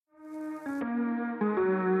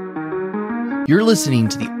You're listening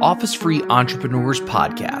to the Office Free Entrepreneurs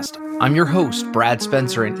Podcast. I'm your host, Brad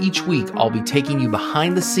Spencer, and each week I'll be taking you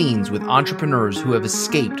behind the scenes with entrepreneurs who have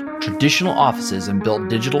escaped traditional offices and built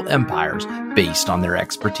digital empires based on their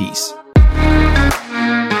expertise.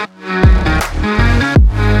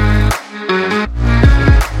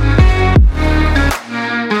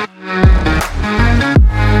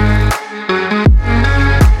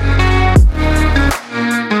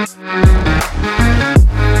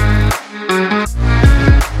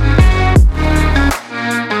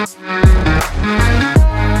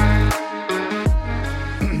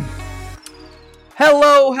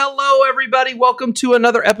 Hello, everybody. Welcome to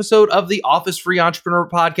another episode of the Office Free Entrepreneur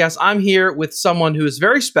Podcast. I'm here with someone who is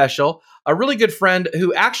very special, a really good friend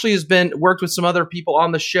who actually has worked with some other people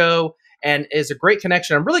on the show and is a great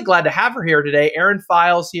connection. I'm really glad to have her here today. Erin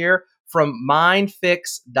Files here from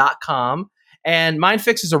MindFix.com. And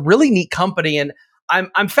MindFix is a really neat company, and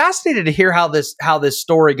I'm fascinated to hear how this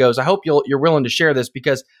story goes. I hope you're willing to share this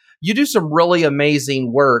because you do some really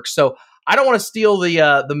amazing work. So I don't want to steal the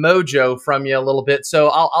mojo from you a little bit, so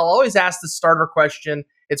I'll always ask the starter question.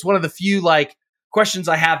 It's one of the few questions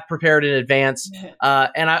I have prepared in advance,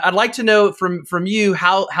 and I'd like to know from you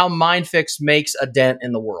how MindFix makes a dent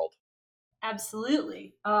in the world.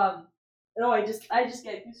 Absolutely. I just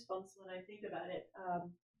get goosebumps when I think about it.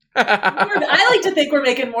 I like to think we're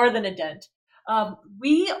making more than a dent.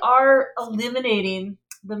 We are eliminating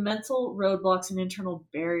the mental roadblocks and internal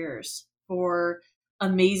barriers for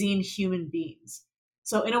amazing human beings.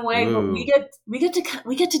 So in a way, we get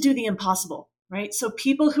to do the impossible, right? So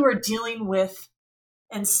people who are dealing with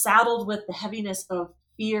and saddled with the heaviness of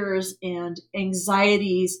fears and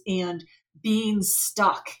anxieties and being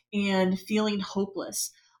stuck and feeling hopeless,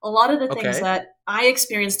 a lot of the things that I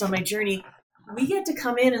experienced on my journey, we get to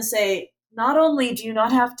come in and say, not only do you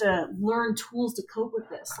not have to learn tools to cope with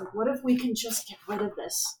this, like what if we can just get rid of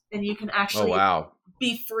this and you can actually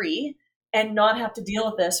be free and not have to deal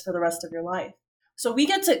with this for the rest of your life. So we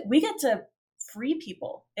get to free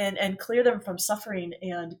people and clear them from suffering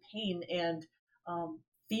and pain and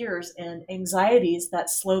fears and anxieties that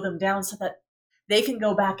slow them down so that they can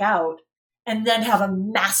go back out and then have a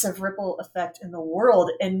massive ripple effect in the world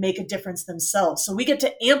and make a difference themselves. So we get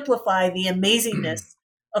to amplify the amazingness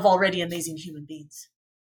of already amazing human beings.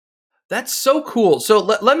 That's so cool. So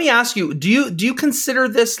let me ask you, do you consider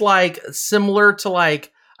this similar to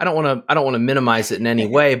I don't want to minimize it in any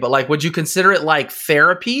way, but would you consider it like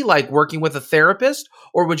therapy, like working with a therapist,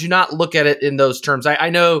 or would you not look at it in those terms? I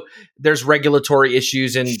know there's regulatory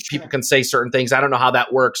issues and people can say certain things. I don't know how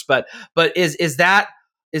that works, but is that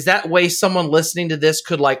way someone listening to this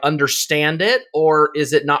could understand it, or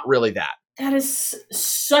is it not really that? That is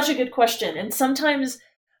such a good question. And sometimes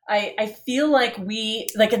I feel like in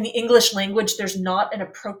the English language, there's not an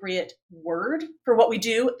appropriate word for what we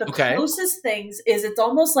do. The closest things is it's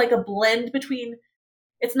almost like a blend between,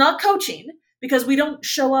 it's not coaching because we don't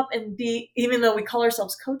show up and even though we call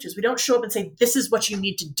ourselves coaches, we don't show up and say, this is what you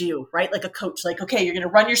need to do, right? Like a coach, okay, you're going to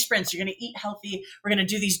run your sprints, you're going to eat healthy, we're going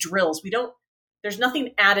to do these drills. There's nothing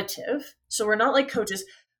additive. So we're not like coaches,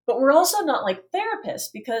 but we're also not like therapists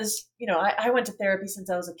because, I went to therapy since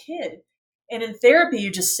I was a kid. And in therapy,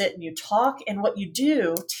 you just sit and you talk. And what you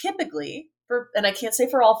do typically, and I can't say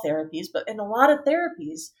for all therapies, but in a lot of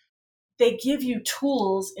therapies, they give you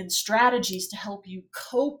tools and strategies to help you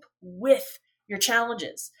cope with your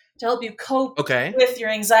challenges, to help you cope with your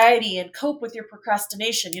anxiety and cope with your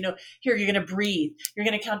procrastination. Here, you're going to breathe. You're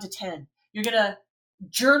going to count to 10. You're going to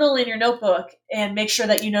journal in your notebook and make sure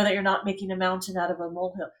that you know that you're not making a mountain out of a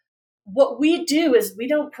molehill. What we do is we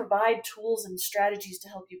don't provide tools and strategies to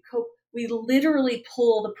help you cope. We literally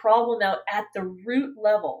pull the problem out at the root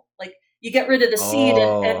level. Like you get rid of the seed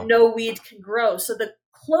and no weed can grow. So the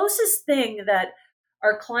closest thing that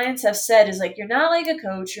our clients have said is you're not like a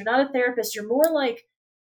coach, you're not a therapist, you're more like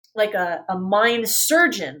a mind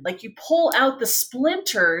surgeon. Like you pull out the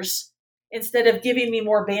splinters instead of giving me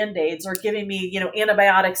more Band-Aids or giving me,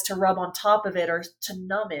 antibiotics to rub on top of it or to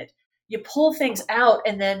numb it. You pull things out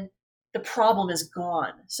and then the problem is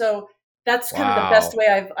gone. So that's kind of the best way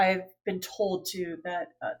I've been told to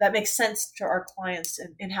that makes sense to our clients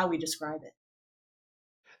in how we describe it.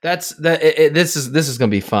 This is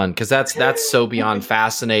going to be fun because that's so beyond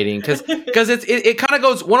fascinating because it kind of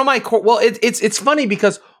goes one of my core. Well, it's funny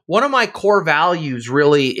because one of my core values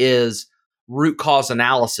really is root cause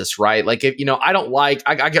analysis, right? Like if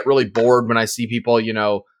I get really bored when I see people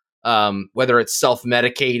whether it's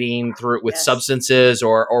self-medicating with substances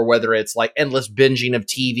or whether it's endless binging of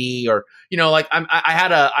TV or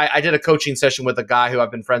I did a coaching session with a guy who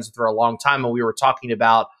I've been friends with for a long time, and we were talking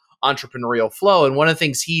about entrepreneurial flow. And one of the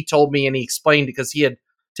things he told me, and he explained, because he had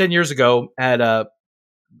 10 years ago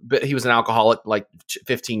but he was an alcoholic like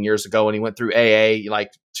 15 years ago, and he went through AA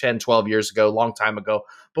like 10, 12 years ago, long time ago.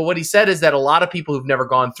 But what he said is that a lot of people who've never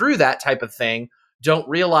gone through that type of thing don't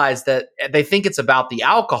realize that they think it's about the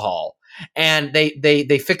alcohol, and they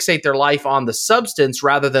fixate their life on the substance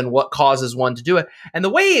rather than what causes one to do it. And the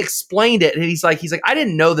way he explained it, and he's like, I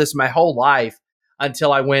didn't know this my whole life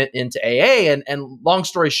until I went into AA. And long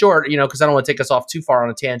story short, because I don't want to take us off too far on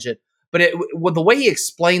a tangent, but the way he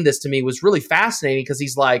explained this to me was really fascinating, because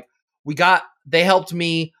he's like, they helped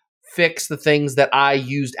me fix the things that I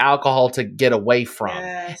used alcohol to get away from.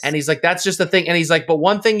 Yes. And he's like, that's just the thing. And he's like, but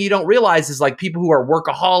one thing you don't realize is like people who are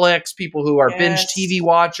workaholics, people who are binge TV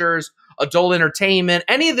watchers, adult entertainment,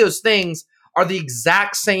 any of those things are the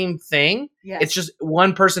exact same thing. Yes. It's just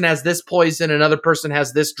one person has this poison, another person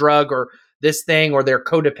has this drug or this thing, or they're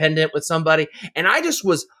codependent with somebody. And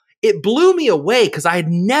it blew me away, because I had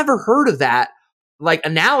never heard of that like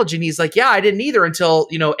analogy. And he's like, yeah, I didn't either until,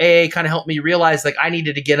 AA kind of helped me realize like I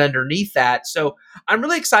needed to get underneath that. So I'm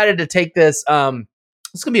really excited to take this. It's going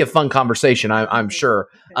to be a fun conversation, I'm sure.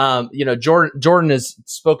 Jordan has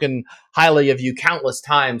spoken highly of you countless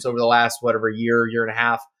times over the last, year and a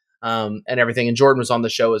half, and everything. And Jordan was on the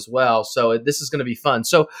show as well. So this is going to be fun.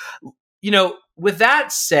 So, with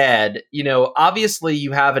that said, obviously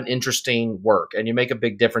you have an interesting work and you make a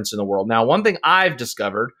big difference in the world. Now, one thing I've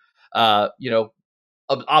discovered,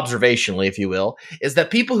 observationally, if you will, is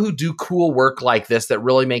that people who do cool work like this that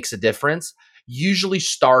really makes a difference usually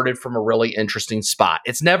started from a really interesting spot.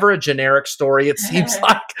 It's never a generic story, it seems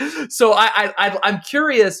like. So I'm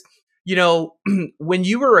curious, when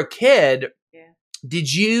you were a kid,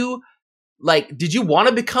 did you want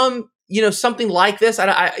to become something like this?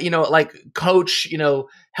 Like coach,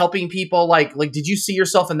 helping people, like did you see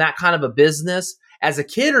yourself in that kind of a business as a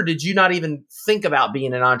kid, or did you not even think about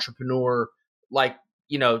being an entrepreneur,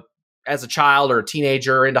 as a child or a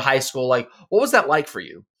teenager or into high school? Like, what was that like for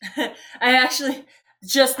you? I actually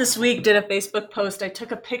just this week did a Facebook post. I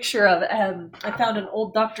took a picture of, I found an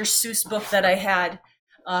old Dr. Seuss book that I had.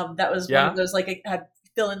 That was one of those, like, I had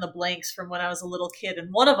fill in the blanks from when I was a little kid. And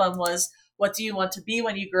one of them was, what do you want to be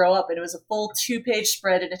when you grow up? And it was a full 2-page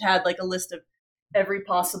spread, and it had like a list of every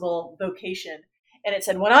possible vocation. And it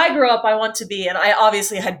said, when I grow up, I want to be, and I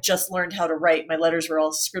obviously had just learned how to write. My letters were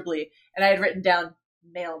all scribbly, and I had written down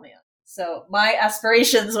mailman. So my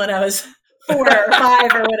aspirations when I was 4 or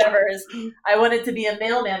 5 or whatever is I wanted to be a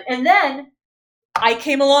mailman. And then I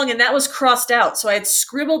came along and that was crossed out. So I had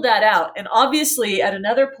scribbled that out. And obviously at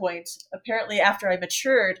another point, apparently after I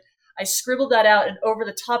matured, I scribbled that out. And over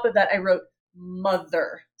the top of that, I wrote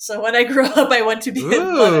mother. So when I grow up, I want to be a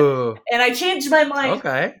mother. And I changed my mind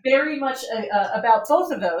very much about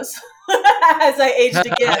both of those as I aged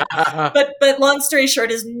again. But long story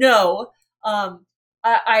short is no.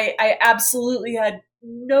 I absolutely had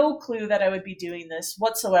no clue that I would be doing this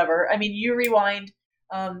whatsoever. I mean, you rewind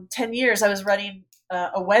 10 years, I was running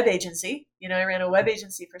a web agency. I ran a web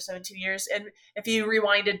agency for 17 years. And if you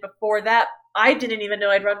rewinded before that, I didn't even know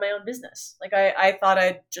I'd run my own business. Like I thought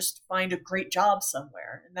I'd just find a great job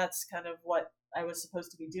somewhere. And that's kind of what I was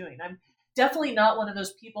supposed to be doing. I'm definitely not one of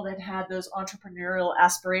those people that had those entrepreneurial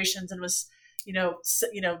aspirations and was,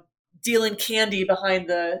 dealing candy behind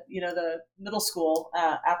the middle school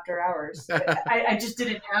after hours. I just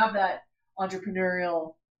didn't have that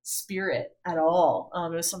entrepreneurial spirit at all.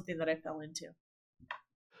 It was something that I fell into.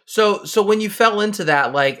 So when you fell into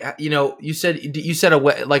that, like, you said a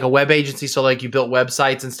web agency. So like you built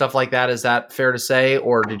websites and stuff like that. Is that fair to say?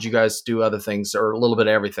 Or did you guys do other things or a little bit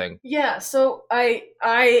of everything? Yeah. So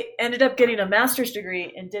I ended up getting a master's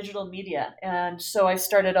degree in digital media. And so I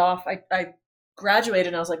started off, I graduated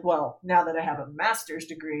and I was like, well, now that I have a master's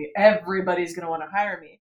degree, everybody's going to want to hire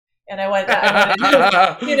me. And I went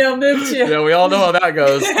moved to. Yeah, we all know how that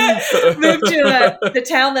goes. Moved to the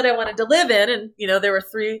town that I wanted to live in, and there were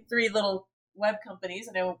three little web companies,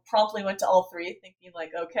 and I promptly went to all three, thinking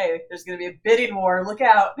like, okay, there's going to be a bidding war. Look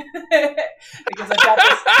out, because I've got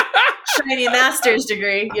this shiny master's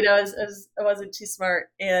degree. As I wasn't too smart,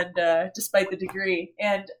 and despite the degree,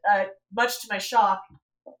 and much to my shock,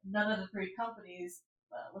 none of the three companies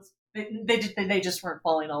they just weren't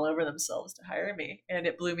falling all over themselves to hire me, and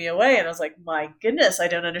it blew me away. And I was like, my goodness, I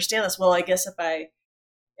don't understand this. Well, I guess if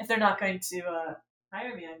they're not going to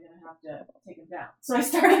hire me, I'm going to have to take them down. So I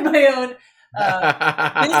started my own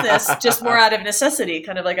business, just more out of necessity,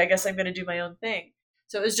 kind of like, I guess I'm going to do my own thing.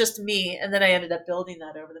 So it was just me, and then I ended up building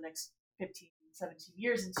that over the next 15, 17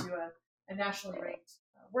 years into a nationally ranked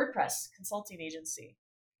WordPress consulting agency.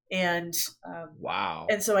 And wow.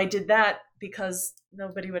 And so I did that because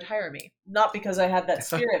nobody would hire me. Not because I had that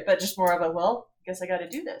spirit, but just more of a, well, I guess I got to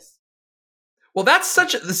do this. Well, that's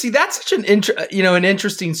such an an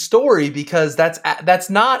interesting story, because that's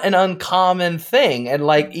not an uncommon thing. And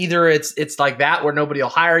like, either it's like that where nobody will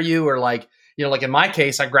hire you, or like, like in my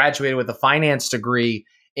case, I graduated with a finance degree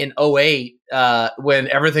in 2008, when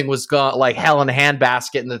everything was gone like hell in a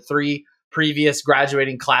handbasket, and the 3 previous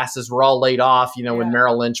graduating classes were all laid off, when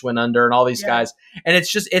Merrill Lynch went under and all these guys. And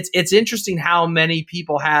it's interesting how many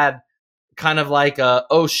people had kind of like a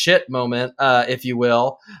oh shit moment, if you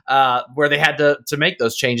will, where they had to make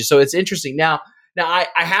those changes. So it's interesting. Now I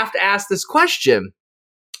have to ask this question,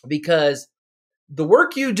 because the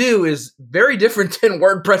work you do is very different than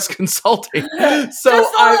WordPress consulting. So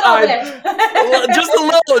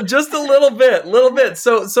just a little bit.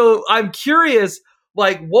 So I'm curious,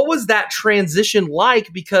 like, what was that transition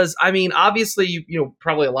like? Because I mean, obviously,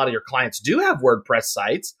 probably a lot of your clients do have WordPress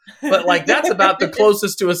sites, but like, that's about the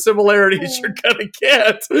closest to a similarity as you're gonna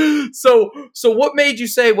get. So what made you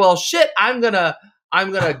say, well, shit, I'm gonna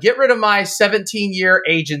get rid of my 17-year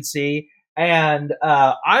agency, and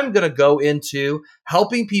I'm going to go into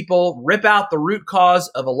helping people rip out the root cause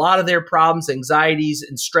of a lot of their problems, anxieties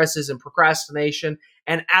and stresses and procrastination,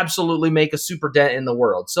 and absolutely make a super dent in the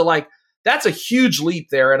world. So like, that's a huge leap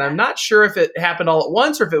there. And I'm not sure if it happened all at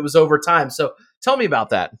once or if it was over time. So tell me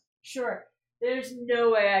about that. Sure. There's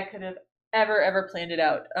no way I could have ever planned it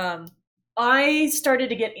out. I started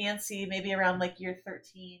to get antsy maybe around like year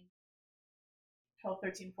 12,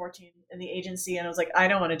 13, 14 in the agency. And I was like, I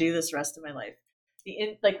don't want to do this the rest of my life.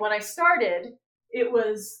 Like when I started, it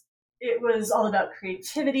was all about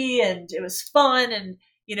creativity, and it was fun. And,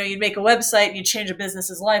 you'd make a website and you'd change a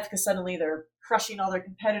business's life because suddenly they're crushing all their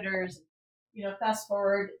competitors. Fast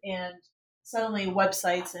forward, and suddenly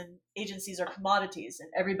websites and agencies are commodities,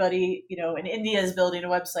 and everybody, in India is building a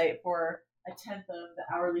website for a 10th of the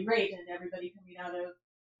hourly rate, and everybody coming out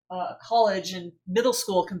of college and middle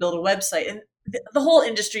school can build a website. And the whole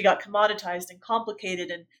industry got commoditized and complicated,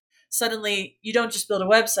 and suddenly you don't just build a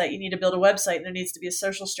website, you need to build a website, and there needs to be a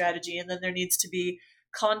social strategy, and then there needs to be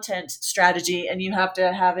content strategy, and you have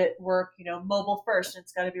to have it work, mobile first, and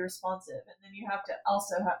it's got to be responsive, and then you have to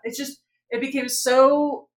also have, it became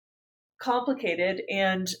so complicated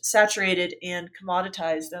and saturated and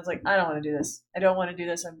commoditized. And I was like, I don't want to do this. I don't want to do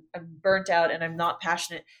this. I'm burnt out and I'm not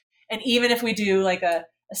passionate. And even if we do like a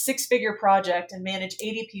 6-figure project and manage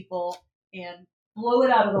 80 people and blow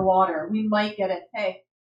it out of the water, we might get it. Hey,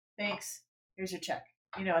 thanks. Here's your check,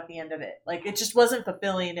 at the end of it. Like, it just wasn't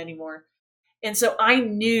fulfilling anymore. And so I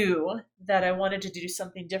knew that I wanted to do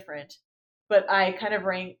something different, but I kind of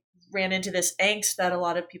ran into this angst that a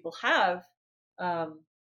lot of people have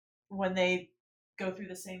when they go through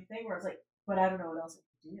the same thing, where it's like, but I don't know what else I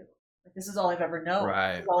can do. Like, this is all I've ever known.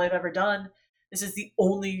 Right. This is all I've ever done. This is the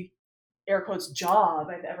only air quotes job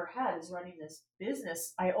I've ever had, is running this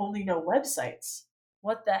business. I only know websites.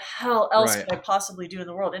 What the hell else could I possibly do in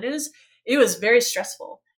the world? And it was very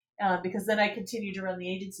stressful, because then I continued to run the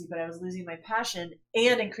agency, but I was losing my passion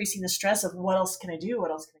and increasing the stress of what else can I do?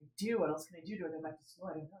 What else can I do? What else can I do? Do I go back to school?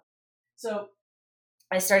 I don't know. So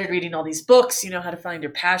I started reading all these books, how to find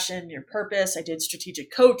your passion, your purpose. I did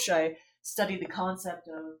Strategic Coach. I studied the concept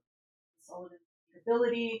of solid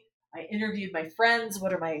ability. I interviewed my friends.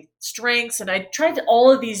 What are my strengths? And I tried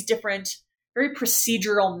all of these different, very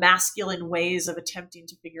procedural, masculine ways of attempting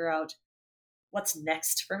to figure out what's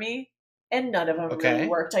next for me. And none of them really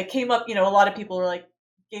worked. I came up, a lot of people were like,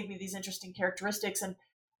 gave me these interesting characteristics. And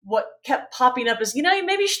what kept popping up is,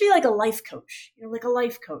 maybe you should be like a life coach, like a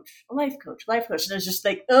life coach. And it was just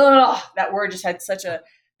like, ugh, that word just had such a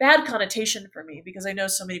bad connotation for me, because I know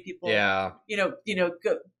so many people, go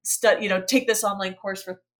take this online course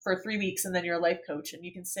for 3 weeks, and then you're a life coach, and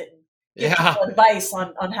you can sit and give people advice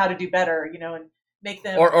on how to do better, and make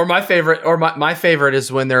them. Or my favorite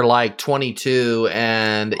is when they're like 22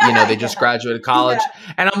 and they just graduated college,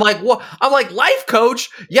 and I'm like, what? I'm like, life coach?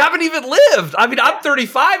 You haven't even lived. I mean, I'm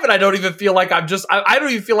 35 and I don't even feel like I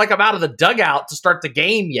don't even feel like I'm out of the dugout to start the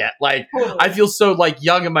game yet. Like, totally. I feel so like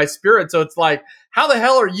young in my spirit. So it's like, how the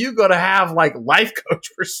hell are you going to have like life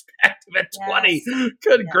coach perspective at 20?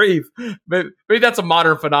 Good grief. Maybe that's a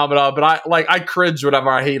modern phenomenon, but I cringe whenever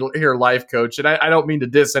I hear life coach. And I don't mean to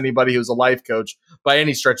diss anybody who's a life coach by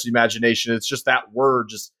any stretch of the imagination. It's just that word,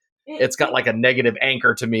 it's got like a negative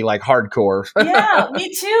anchor to me, like hardcore. Yeah,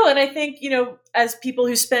 me too. And I think, as people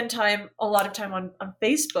who spend a lot of time on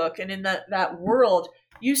Facebook and in that world,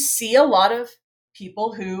 you see a lot of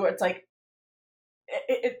people who, it's like,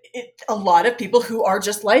 a lot of people who are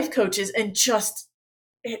just life coaches, and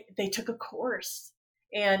they took a course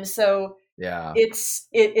And so yeah,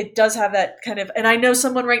 it does have that kind of, and I know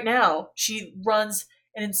someone right now, she runs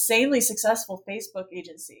an insanely successful Facebook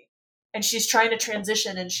agency, and she's trying to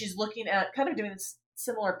transition, and she's looking at kind of doing this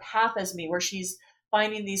similar path as me, where she's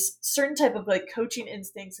finding these certain type of like coaching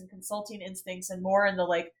instincts and consulting instincts and more in the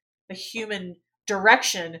like the human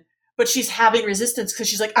direction, but she's having resistance because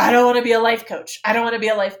she's like, I don't want to be a life coach. I don't want to be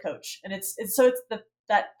a life coach. And it's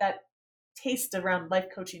that taste around life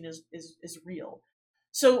coaching is real.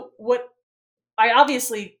 So what I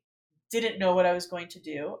obviously didn't know what I was going to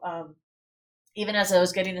do. Even as I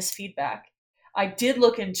was getting this feedback, I did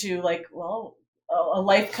look into like, well, a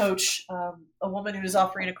life coach, a woman who was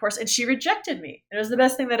offering a course, and she rejected me. It was the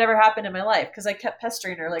best thing that ever happened in my life because I kept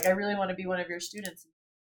pestering her, like, I really want to be one of your students.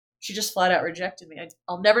 She just flat out rejected me.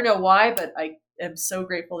 I'll never know why, but I am so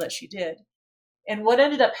grateful that she did. And what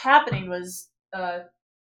ended up happening was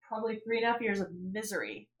probably 3.5 years of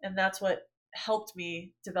misery, and that's what helped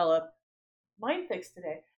me develop MindFix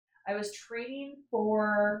today. I was training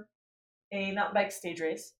for a mountain bike stage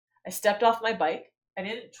race. I stepped off my bike. I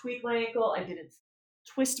didn't tweak my ankle. I didn't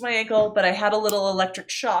twist my ankle, but I had a little electric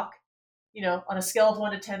shock. You know, on a scale of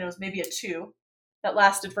 1 to 10, it was maybe a 2. That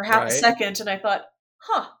lasted for half a second, and I thought,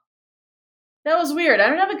 that was weird. I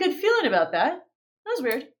don't have a good feeling about that. That was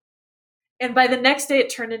weird. And by the next day,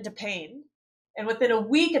 it turned into pain. And within a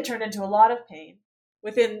week, it turned into a lot of pain.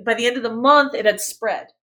 By the end of the month, it had spread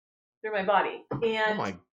through my body. And oh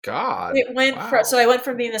my God. It went so I went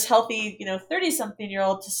from being this healthy,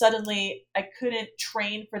 30-something-year-old to suddenly I couldn't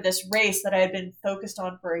train for this race that I had been focused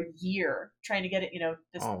on for a year, trying to get it,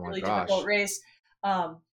 this really difficult race.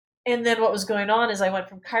 And then what was going on is I went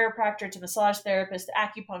from chiropractor to massage therapist to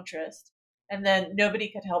acupuncturist, and then nobody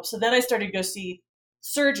could help. So then I started to go see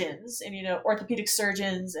surgeons and, orthopedic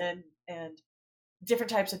surgeons and different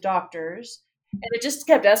types of doctors. And it just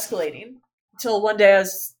kept escalating until one day I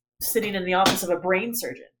was sitting in the office of a brain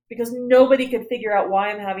surgeon because nobody could figure out why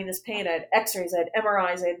I'm having this pain. I had x-rays, I had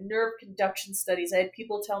MRIs, I had nerve conduction studies. I had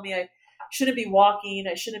people tell me I shouldn't be walking,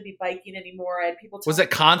 I shouldn't be biking anymore. I had people tell Was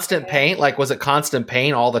it constant pain? Like, was it constant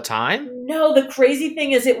pain all the time? No, the crazy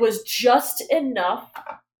thing is it was just enough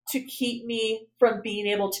to keep me from being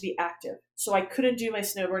able to be active. So I couldn't do my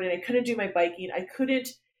snowboarding, I couldn't do my biking, I couldn't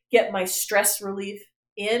get my stress relief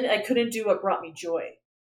in, I couldn't do what brought me joy.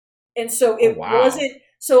 And so it wasn't,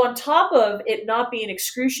 so on top of it not being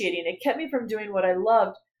excruciating, it kept me from doing what I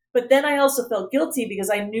loved. But then I also felt guilty because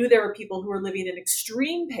I knew there were people who were living in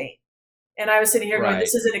extreme pain. And I was sitting here going,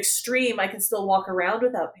 this is an extreme. I can still walk around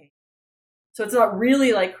without pain. So it's not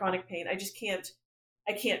really like chronic pain. I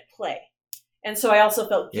can't play. And so I also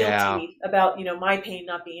felt guilty about, my pain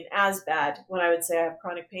not being as bad when I would say I have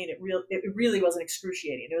chronic pain. It really wasn't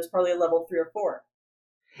excruciating. It was probably a level 3 or 4.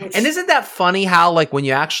 And isn't that funny how, like, when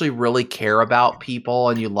you actually really care about people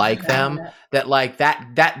and you like them, that like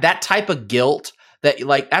that type of guilt that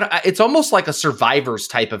like, it's almost like a survivor's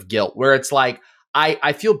type of guilt where it's like,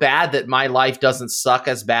 I feel bad that my life doesn't suck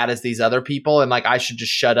as bad as these other people. And like, I should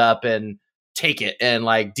just shut up and take it and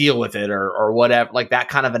like deal with it or whatever, like that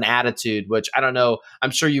kind of an attitude, which I don't know.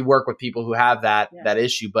 I'm sure you work with people who have that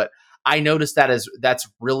issue, but I noticed that's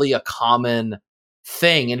really a common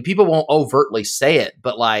thing, and people won't overtly say it,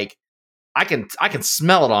 but like I can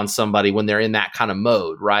smell it on somebody when they're in that kind of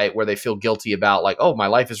mode, right? Where they feel guilty about like, oh, my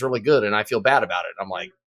life is really good and I feel bad about it. I'm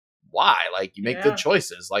like, why? Like, you make good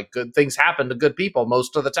choices. Like, good things happen to good people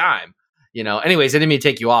most of the time, anyways. I didn't mean to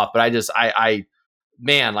take you off, but I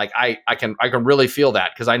can really feel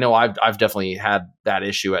that because I know I've definitely had that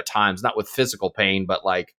issue at times, not with physical pain, but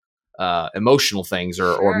like emotional things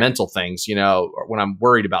or mental things, when I'm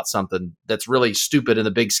worried about something that's really stupid in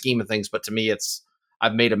the big scheme of things. But to me,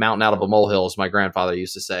 I've made a mountain out of a molehill, as my grandfather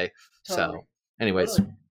used to say. Totally. So anyways.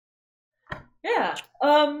 Totally. Yeah.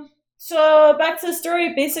 So back to the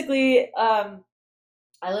story. Basically, I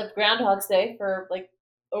lived Groundhog's Day for like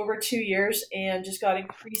over 2 years and just got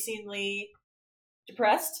increasingly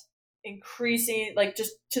depressed, like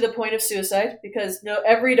just to the point of suicide because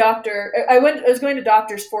every doctor, I was going to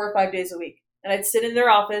doctors 4 or 5 days a week and I'd sit in their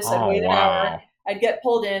office, I'd wait an hour, I'd get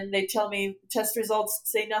pulled in, they'd tell me test results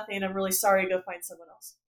say nothing, I'm really sorry, go find someone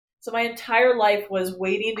else. So my entire life was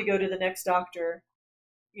waiting to go to the next doctor,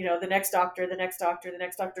 the next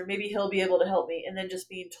doctor, maybe he'll be able to help me, and then just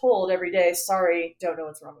being told every day, sorry, don't know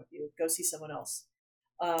what's wrong with you, go see someone else.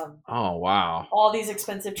 All these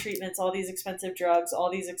expensive treatments, all these expensive drugs,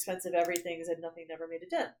 all these expensive everythings, and nothing never made a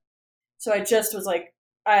dent. So I just was like,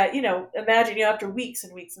 imagine, after weeks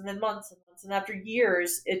and weeks and then months and months and after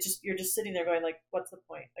years, you're just sitting there going like, what's the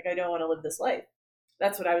point? Like, I don't want to live this life.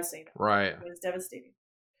 That's what I was saying. Right. It was devastating.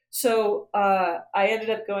 So I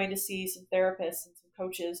ended up going to see some therapists and some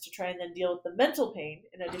coaches to try and then deal with the mental pain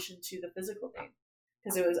in addition to the physical pain,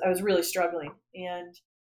 because I was really struggling. And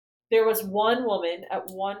there was one woman at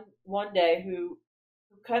one day who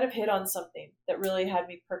kind of hit on something that really had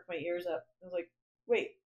me perk my ears up. I was like,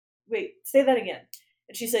 wait, say that again.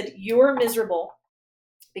 And she said, you're miserable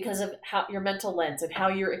because of how your mental lens and how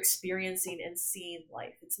you're experiencing and seeing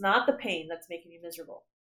life. It's not the pain that's making you miserable.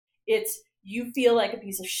 It's you feel like a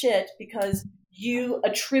piece of shit because you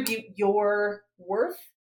attribute your worth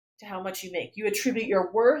to how much you make. You attribute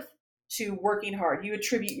your worth to working hard. You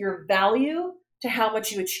attribute your value to how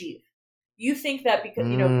much you achieve. You think that because,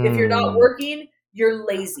 if you're not working, you're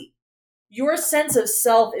lazy. Your sense of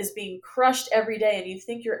self is being crushed every day and you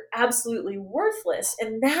think you're absolutely worthless.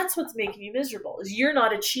 And that's what's making you miserable, is you're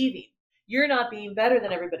not achieving. You're not being better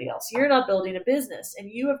than everybody else. You're not building a business. And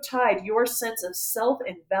you have tied your sense of self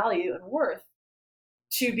and value and worth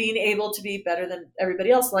to being able to be better than everybody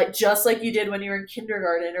else, just like you did when you were in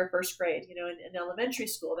kindergarten or first grade, in elementary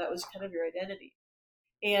school. That was kind of your identity.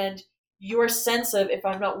 And your sense of, if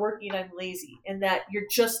I'm not working, I'm lazy, and that you're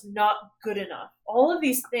just not good enough. All of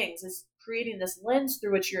these things is creating this lens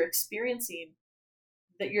through which you're experiencing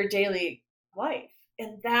your daily life.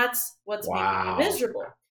 And that's what's making you miserable.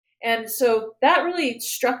 And so that really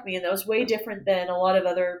struck me. And that was way different than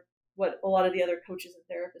what a lot of the other coaches and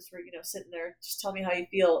therapists were, sitting there, just tell me how you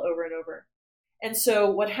feel over and over. And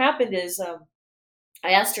so what happened is,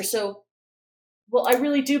 I asked her, I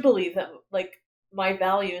really do believe that my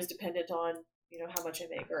value is dependent on, how much I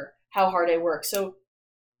make or how hard I work. So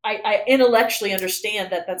I intellectually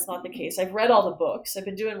understand that that's not the case. I've read all the books. I've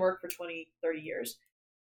been doing work for 20, 30 years.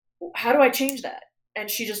 How do I change that? And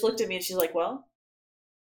she just looked at me and she's like, well,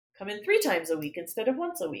 come in 3 times a week instead of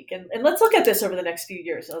once a week. And let's look at this over the next few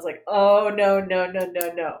years. And I was like, oh, no.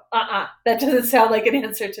 That doesn't sound like an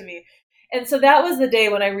answer to me. And so that was the day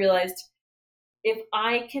when I realized, if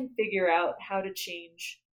I can figure out how to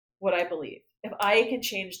change what I believe, if I can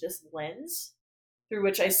change this lens through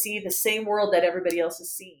which I see the same world that everybody else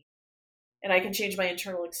is seeing, and I can change my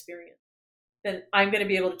internal experience, then I'm going to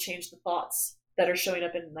be able to change the thoughts that are showing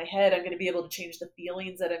up in my head. I'm going to be able to change the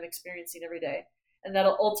feelings that I'm experiencing every day. And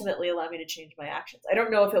that'll ultimately allow me to change my actions. I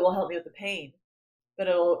don't know if it will help me with the pain, but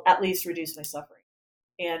it'll at least reduce my suffering.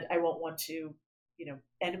 And I won't want to,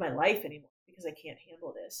 end my life anymore because I can't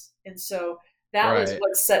handle this. And so that was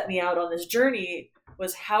what set me out on this journey,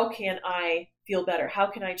 was how can I feel better? How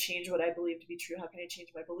can I change what I believe to be true? How can I change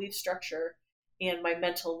my belief structure and my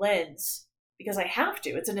mental lens? Because I have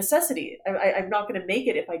to. It's a necessity. I'm not going to make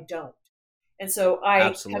it if I don't. And so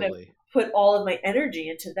I kind of put all of my energy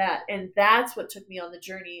into that. And that's what took me on the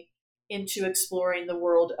journey into exploring the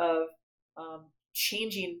world of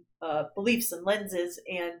changing beliefs and lenses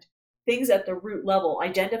and things at the root level,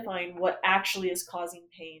 identifying what actually is causing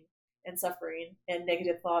pain and suffering and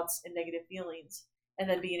negative thoughts and negative feelings, and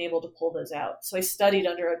then being able to pull those out. So I studied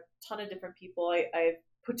under a ton of different people. I've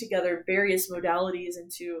put together various modalities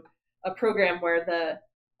into a program where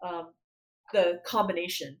the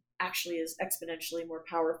combination actually is exponentially more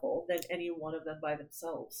powerful than any one of them by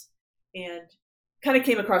themselves. And kind of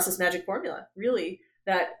came across this magic formula, really,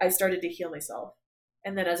 that I started to heal myself.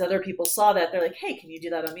 And then as other people saw that, they're like, hey, can you do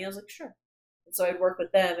that on me? I was like, sure. And so I'd work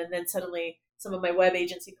with them. And then suddenly some of my web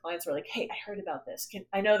agency clients were like, hey, I heard about this.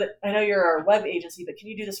 I know you're our web agency, but can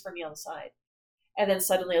you do this for me on the side? And then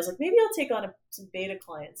suddenly I was like, maybe I'll take on some beta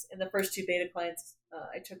clients. And the first 2 beta clients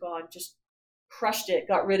I took on just crushed it,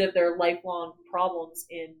 got rid of their lifelong problems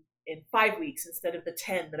in 5 weeks instead of the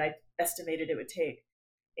 10 that I estimated it would take.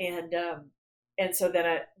 And so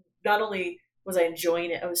then not only was I enjoying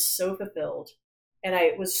it, I was so fulfilled. And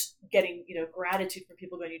I was getting, gratitude from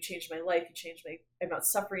people going, you changed my life. I'm not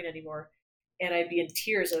suffering anymore. And I'd be in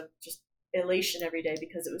tears of just elation every day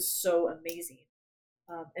because it was so amazing.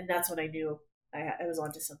 And that's when I knew I was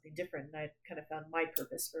onto something different, and I kind of found my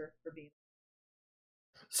purpose for being.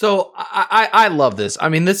 So I love this. I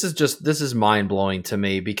mean, this is mind blowing to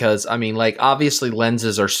me because obviously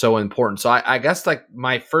lenses are so important. So I guess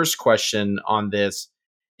my first question on this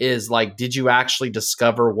is did you actually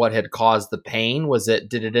discover what had caused the pain?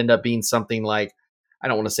 Did it end up being something like, I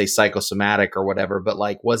don't want to say psychosomatic or whatever, but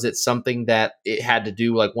was it something that it had to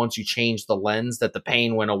do once you changed the lens that the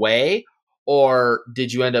pain went away? Or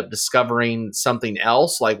did you end up discovering something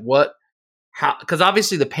else? Because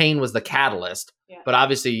obviously the pain was the catalyst, but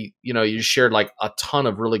obviously, you shared a ton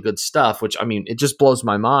of really good stuff, which, it just blows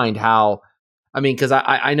my mind how, because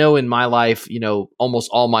I know in my life, almost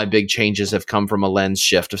all my big changes have come from a lens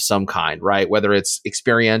shift of some kind, right? Whether it's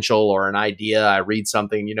experiential or an idea, I read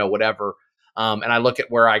something, whatever. And I look at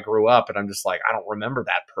where I grew up and I'm just I don't remember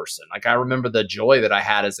that person. I remember the joy that I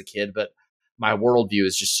had as a kid, but my worldview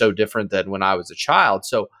is just so different than when I was a child.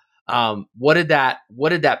 So what did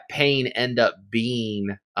that pain end up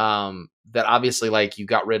being? That obviously, like, you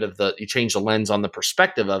got rid of you changed the lens on the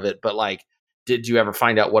perspective of it, but like, did you ever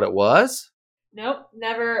find out what it was? Nope,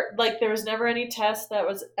 never. Like, there was never any test that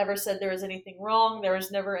was ever said there was anything wrong. There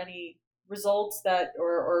was never any results that,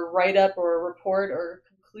 or write up or a report or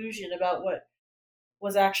conclusion about what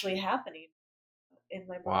was actually happening in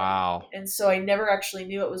my body. Wow. And so I never actually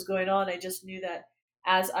knew what was going on. I just knew that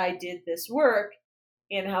as I did this work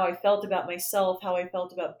and how I felt about myself, how I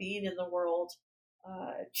felt about being in the world,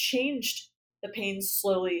 changed. The pain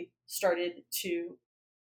slowly started to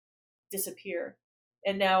disappear.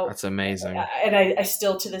 And now that's amazing. And I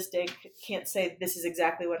still to this day can't say this is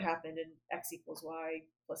exactly what happened in X equals Y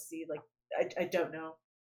plus Z. Like, I don't know.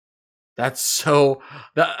 That's so,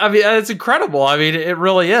 I mean, it's incredible. I mean, it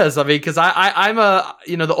really is. I mean, because I'm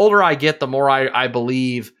the older I get, the more I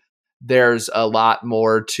believe there's a lot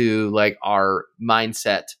more to like our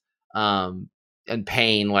mindset and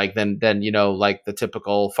pain, like than like the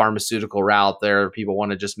typical pharmaceutical route. There, people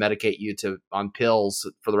want to just medicate you on pills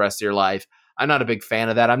for the rest of your life. I'm not a big fan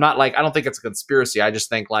of that. I'm not like, I don't think it's a conspiracy. I just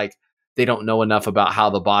think like they don't know enough about how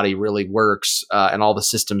the body really works and all the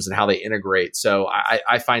systems and how they integrate. So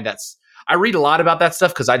I find I read a lot about that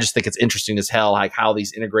stuff because I just think it's interesting as hell, like how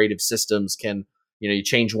these integrative systems can, you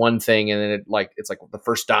change one thing and then it's like the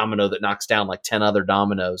first domino that knocks down like 10 other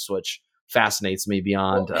dominoes, which fascinates me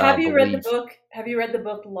beyond. Have you read the book? Have you read the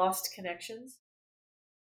book Lost Connections?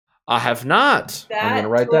 I have not. I'm going to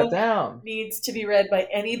write that down. Needs to be read by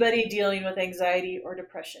anybody dealing with anxiety or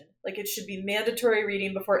depression. Like, it should be mandatory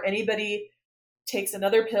reading before anybody takes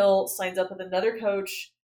another pill, signs up with another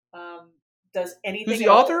coach, does anything. Who's the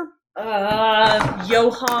author?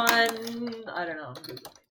 Johann. I don't know.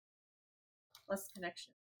 Lost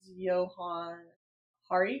Connections. Johann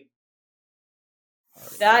Hari.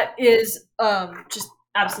 That is just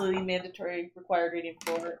absolutely mandatory, required reading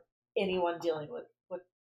for anyone dealing with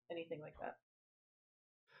anything like that.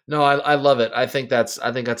 No, I love it. I think that's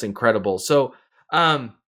incredible. So,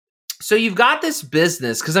 so you've got this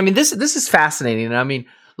business, because I mean, this is fascinating. I mean,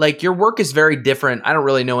 like, your work is very different. I don't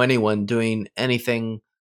really know anyone doing anything.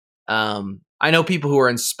 I know people who are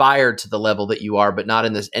inspired to the level that you are, but not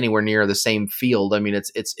in this anywhere near the same field. I mean,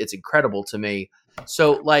 it's incredible to me.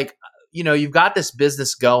 So, like, you've got this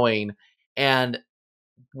business going, and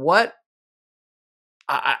what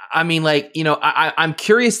I mean, like, I'm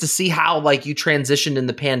curious to see how, like, you transitioned in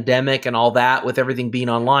the pandemic and all that with everything being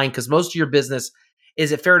online, because most of your business,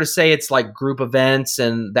 is it fair to say it's like group events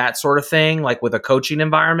and that sort of thing, like with a coaching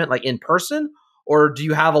environment, like in person, or do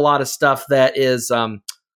you have a lot of stuff that is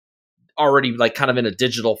already like kind of in a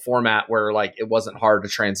digital format where like it wasn't hard to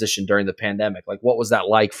transition during the pandemic? Like, what was that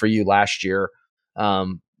like for you last year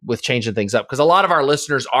with changing things up? Because a lot of our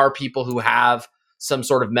listeners are people who have some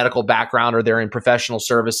sort of medical background, or they're in professional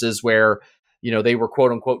services where, they were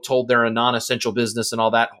quote unquote told they're a non-essential business and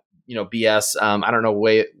all that, BS. I don't know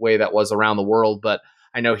way that was around the world, but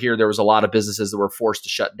I know here there was a lot of businesses that were forced to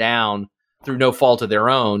shut down through no fault of their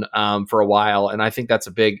own for a while. And I think that's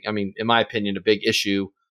in my opinion, a big issue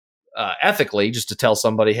ethically, just to tell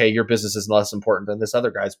somebody, hey, your business is less important than this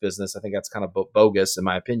other guy's business. I think that's kind of bogus in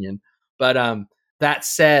my opinion. But that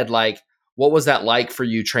said, like, what was that like for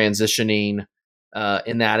you transitioning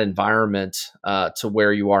in that environment to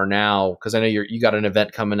where you are now? Because I know you got an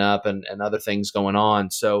event coming up and other things going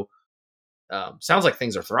on. So sounds like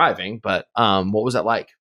things are thriving, but what was that like?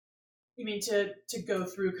 You mean to go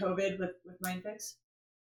through COVID with MindFix?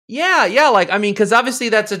 Yeah. Like, I mean, because obviously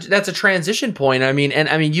that's a transition point. I mean, and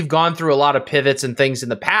I mean, you've gone through a lot of pivots and things in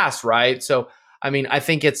the past, right? So, I mean, I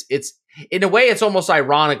think it's in a way, it's almost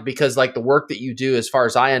ironic because like the work that you do, as far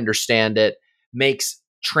as I understand it, makes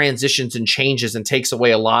transitions and changes and takes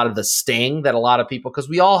away a lot of the sting that a lot of people, because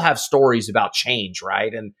we all have stories about change,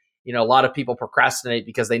 right? And, a lot of people procrastinate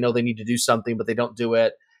because they know they need to do something, but they don't do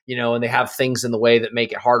it, and they have things in the way that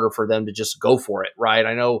make it harder for them to just go for it, right?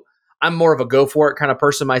 I know I'm more of a go for it kind of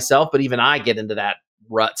person myself, but even I get into that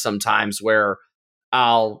rut sometimes where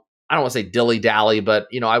I don't want to say dilly dally, but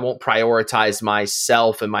I won't prioritize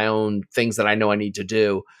myself and my own things that I know I need to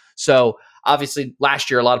do. So obviously last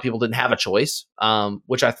year, a lot of people didn't have a choice,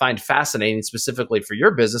 which I find fascinating specifically for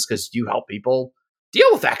your business, because you help people deal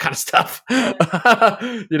with that kind of stuff.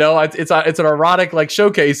 It's an ironic like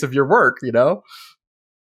showcase of your work, No,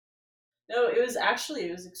 it was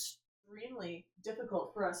extremely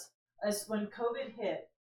difficult for us. As when COVID hit,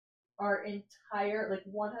 our entire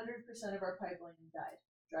 100% of our pipeline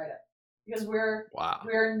dried up, because we're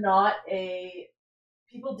not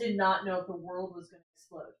people did not know if the world was going to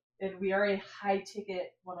explode, and we are a high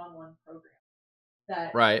ticket one-on-one program.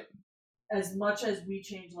 that right. as much as we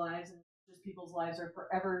change lives and just people's lives are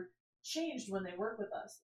forever changed when they work with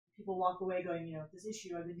us. People walk away going, this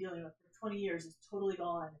issue I've been dealing with for 20 years is totally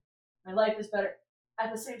gone. My life is better.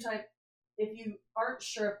 At the same time, if you aren't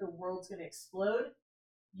sure if the world's going to explode,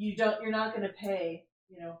 you're not going to pay,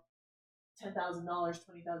 $10,000,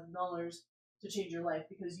 $20,000 to change your life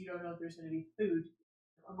because you don't know if there's going to be food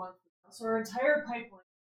a month from now. So our entire pipeline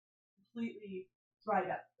completely dried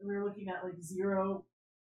up. We were looking at like zero.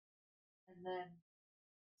 And then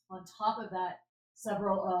on top of that,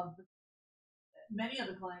 many of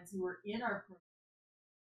the clients who were in our program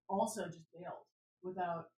also just bailed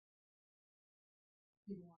without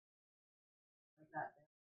people like that.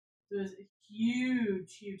 So it was a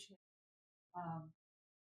huge, huge hit.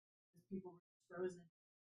 People were frozen.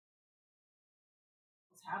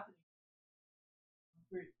 What's happening?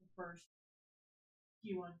 For the first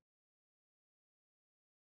Q1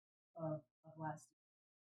 of last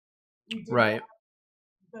year. We did right.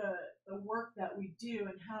 The work that we do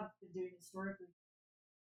and have been doing historically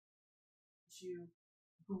to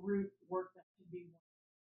group work that can be more.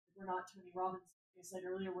 We're not Tony Robbins. Like I said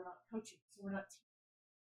earlier, we're not coaching, so we're not teaching.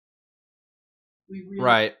 We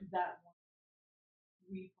really do that one.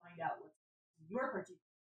 We find out what's in your particular,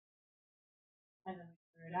 and then we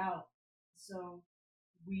figure it out. So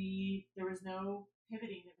there was no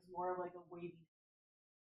pivoting. It was more of like a waving,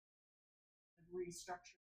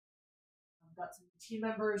 restructure. Got some team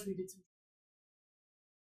members. We did some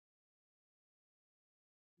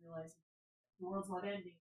realizing the world's not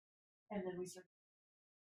ending, and then we started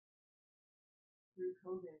through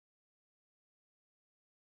COVID.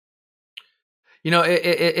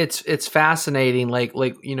 It's fascinating. Like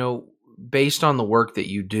based on the work that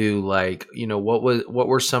you do, like what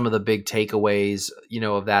were some of the big takeaways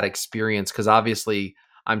of that experience? Because obviously,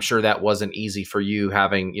 I'm sure that wasn't easy for you,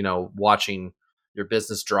 having watching your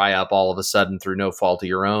business dry up all of a sudden through no fault of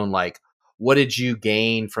your own. Like, what did you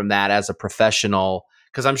gain from that as a professional?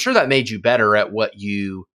 Because I'm sure that made you better at what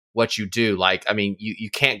you do. Like, I mean,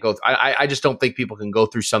 you can't go. I just don't think people can go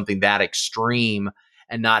through something that extreme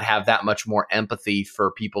and not have that much more empathy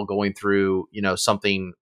for people going through,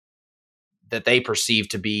 something that they perceive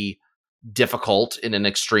to be difficult in an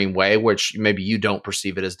extreme way, which maybe you don't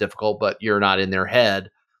perceive it as difficult, but you're not in their head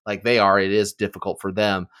like they are. It is difficult for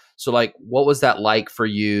them. So like, what was that like for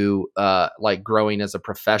you, like growing as a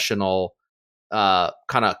professional,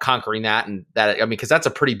 kind of conquering that? And that, I mean, cause that's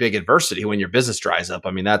a pretty big adversity when your business dries up.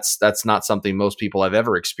 I mean, that's not something most people have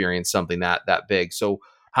ever experienced, something that big. So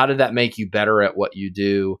how did that make you better at what you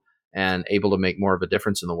do and able to make more of a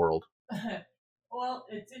difference in the world? Well,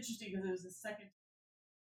 it's interesting because it was the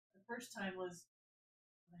first time was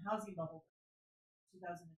the housing bubble,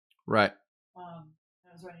 2000. Right. I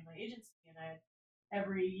was running my agency, and I had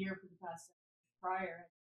every year for the past 7 years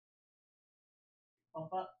prior,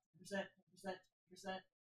 bump up 10%, 10%, 10%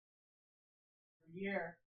 per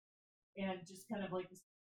year, and just kind of like this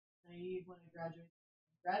naive when I graduated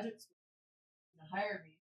from graduate school, to hire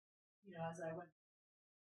me, as I went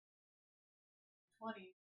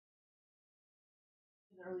 20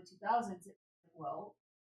 in the early 2000s, well,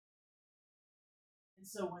 and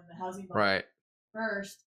so when the housing bubble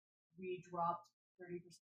first, we dropped 30%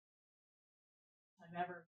 time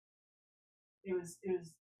ever. It was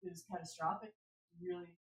catastrophic,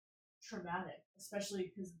 really traumatic, especially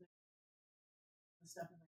because of the stuff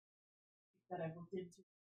that I've looked into.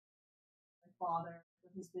 My father,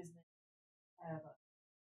 with his business, I have a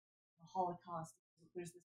Holocaust.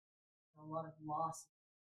 There's a lot of loss.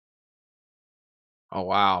 Oh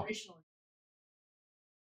wow! And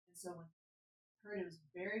so when I heard, it was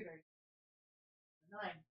very, very 9.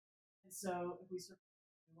 And so if we started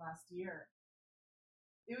last year,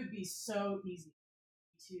 it would be so easy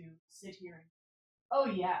to sit here and, oh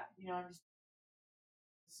yeah, I'm just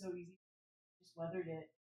so easy, just weathered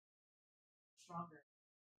it stronger.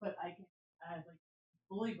 But I like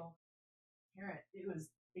fully vulnerable parent. It was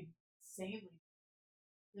insanely,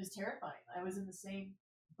 it was terrifying. I was in the same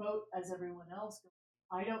boat as everyone else.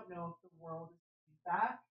 I don't know if the world is coming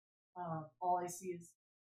back. All I see is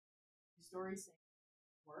stories saying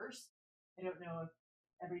worse. I don't know if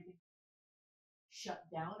everything shut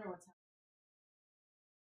down or what's happening.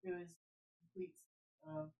 It was complete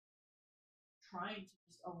trying to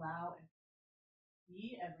just allow and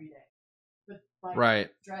be every day, but by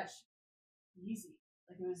stretch easy.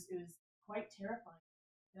 Like it was quite terrifying.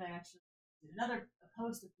 And I actually did another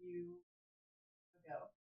post a few ago,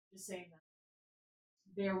 just saying that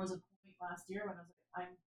there was a point last year when I was like,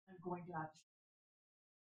 I'm going to have to.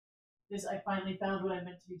 This I finally found what I'm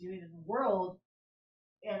meant to be doing in the world,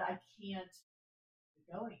 and I can't keep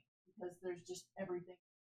going because there's just everything.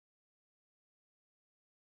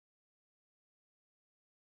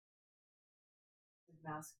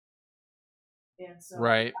 Mask. And so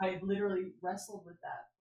right. I literally wrestled with that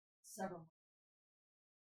several months.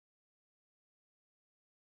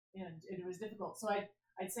 And it was difficult. So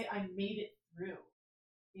I'd say I made it through,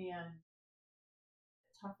 and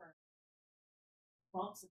tougher,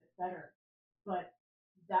 bumps a bit better. But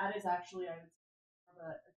that is actually, I would say,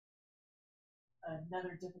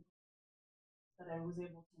 another difficulty that I was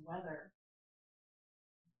able to weather.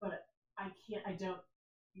 But I don't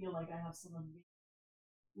feel like I have some amazing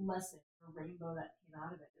lesson or rainbow that came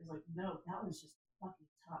out of it. It was like, no, that was just fucking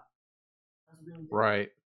tough. That was really difficult. Right.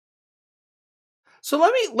 So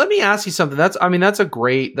let me ask you something. That's a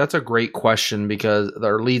great question, because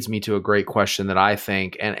that leads me to a great question that I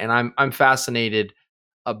think, and I'm fascinated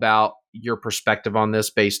about your perspective on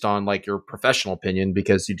this based on like your professional opinion,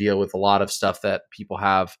 because you deal with a lot of stuff that people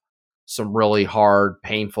have some really hard,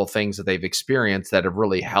 painful things that they've experienced that have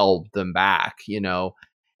really held them back,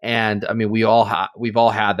 And I mean, we've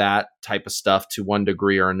all had that type of stuff to one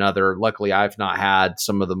degree or another. Luckily, I've not had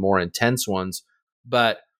some of the more intense ones,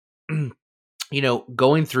 but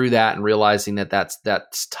going through that and realizing that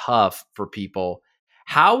that's tough for people.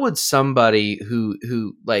 How would somebody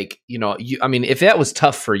who like, I mean, if that was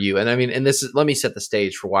tough for you, and I mean, and this is, let me set the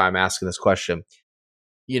stage for why I'm asking this question.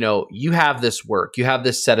 You have this work, you have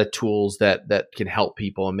this set of tools that can help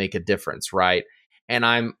people and make a difference, right? And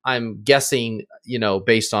I'm guessing,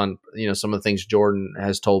 based on, some of the things Jordan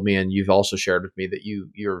has told me, and you've also shared with me, that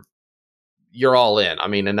you're all in. I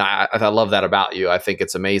mean, and I love that about you. I think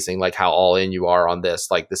it's amazing, like how all in you are on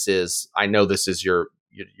this. Like I know this is your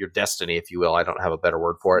destiny, if you will. I don't have a better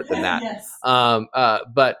word for it than that. Yes.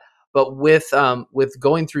 But with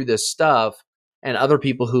going through this stuff, and other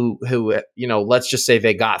people who let's just say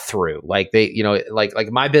they got through, like they, like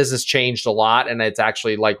my business changed a lot, and it's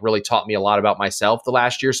actually like really taught me a lot about myself the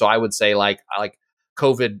last year. So I would say like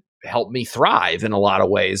COVID helped me thrive in a lot of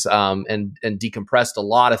ways, and decompressed a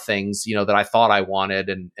lot of things, that I thought I wanted,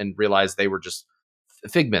 and realized they were just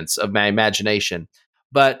figments of my imagination.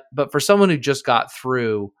 But for someone who just got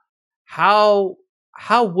through, how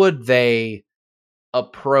would they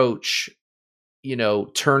approach,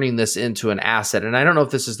 turning this into an asset? And I don't know if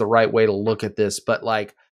this is the right way to look at this, but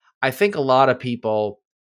like, I think a lot of people,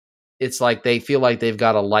 it's like they feel like they've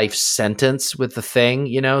got a life sentence with the thing,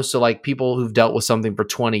 So like people who've dealt with something for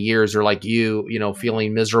 20 years are like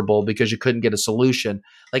feeling miserable because you couldn't get a solution.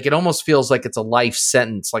 Like it almost feels like it's a life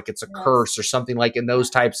sentence, like it's a curse or something, like in those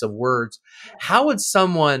types of words. How would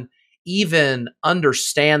someone even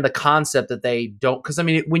understand the concept that they don't? Because I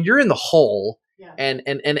mean, when you're in the hole, and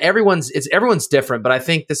everyone's different, but I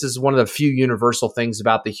think this is one of the few universal things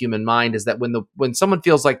about the human mind, is that when someone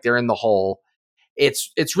feels like they're in the hole,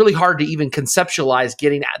 it's really hard to even conceptualize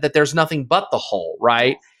getting that there's nothing but the hole,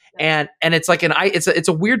 right? Yes. And it's like it's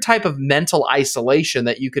a weird type of mental isolation,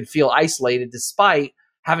 that you could feel isolated despite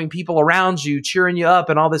having people around you cheering you up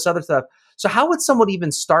and all this other stuff. So how would someone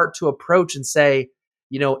even start to approach and say,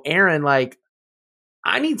 Aaron, like,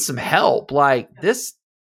 I need some help. Like, this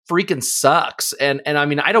freaking sucks. And I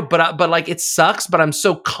mean, I don't, but like, it sucks, but I'm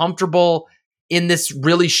so comfortable in this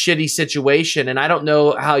really shitty situation. And I don't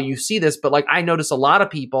know how you see this, but like, I notice a lot of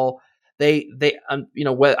people, I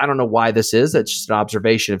don't know why this is. It's just an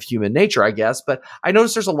observation of human nature, I guess. But I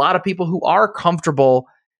notice there's a lot of people who are comfortable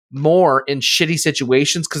more in shitty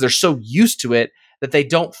situations because they're so used to it, that they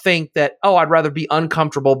don't think that, oh, I'd rather be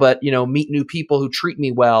uncomfortable, but, meet new people who treat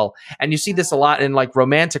me well. And you see this a lot in like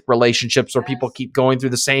romantic relationships, where people keep going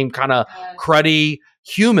through the same kind of cruddy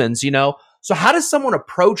humans, So how does someone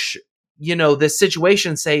approach, this situation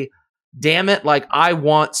and say, damn it, like, I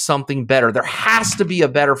want something better. There has to be a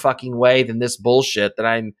better fucking way than this bullshit that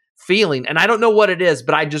I'm feeling. And I don't know what it is,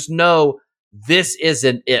 but I just know this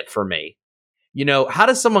isn't it for me. How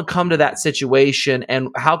does someone come to that situation, and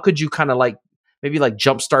how could you kind of like maybe like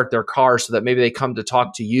jumpstart their car so that maybe they come to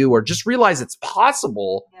talk to you, or just realize it's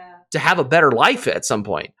possible to have a better life at some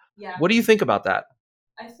point? Yeah. What do you think about that?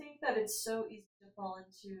 I think that it's so easy to fall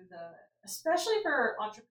into especially for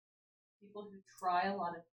entrepreneurs, people who try a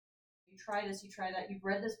lot of, you try this, you try that, you've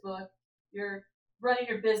read this book, you're running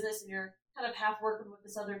your business, and you're kind of half working with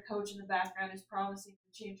this other coach in the background who's promising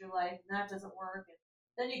to change your life, and that doesn't work. And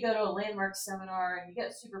then you go to a landmark seminar and you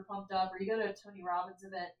get super pumped up, or you go to a Tony Robbins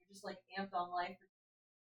event, you're just like amped on life.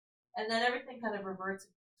 And then everything kind of reverts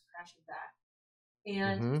and comes crashing back.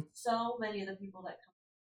 And so many of the people that come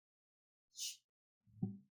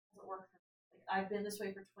doesn't work for me. Like, I've been this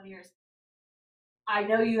way for 20 years. I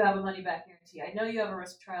know you have a money back guarantee. I know you have a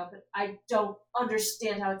risk trial, but I don't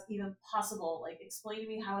understand how it's even possible. Like, explain to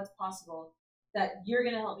me how it's possible that you're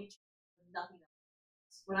going to help me change nothing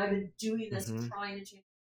else when I've been doing this, trying to change.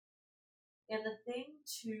 And the thing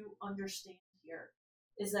to understand here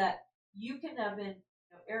is that you can have been,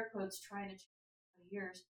 air quotes, trying to change for 20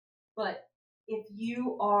 years, but if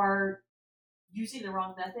you are using the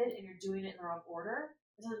wrong method and you're doing it in the wrong order,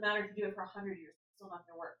 it doesn't matter if you do it for 100 years, it's still not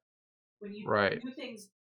going to work. When you do things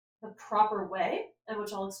the proper way, and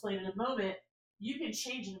which I'll explain in a moment, you can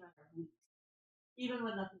change in a matter of weeks, even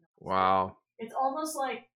when nothing else. Wow. It's almost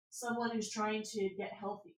like someone who's trying to get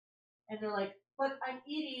healthy, and they're like, but I'm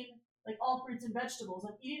eating like all fruits and vegetables.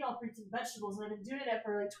 I'm eating all fruits and vegetables, and I've been doing it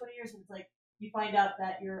for like 20 years, and it's like, you find out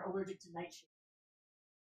that you're allergic to nightshade.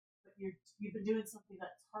 But you've been doing something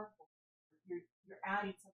that's harmful. You're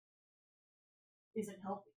adding something that isn't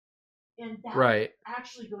healthy. And that's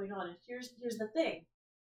actually going on. And here's the thing.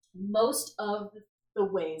 Most of the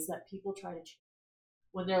ways that people try to change,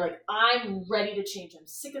 when they're like, I'm ready to change, I'm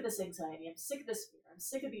sick of this anxiety, I'm sick of this fear, I'm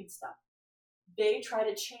sick of being stuck, they try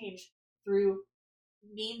to change through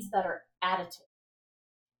means that are additive.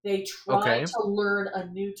 They try to learn a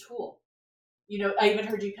new tool. I even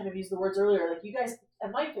heard you kind of use the words earlier, like, you guys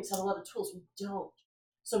at MindFix have a lot of tools. We don't.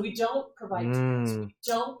 So we don't provide tools. We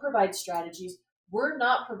don't provide strategies. We're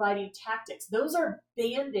not providing tactics. Those are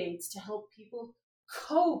Band-Aids to help people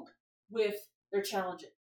cope with their challenges.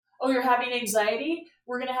 Oh, you're having anxiety?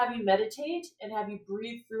 We're going to have you meditate and have you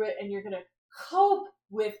breathe through it, and you're going to cope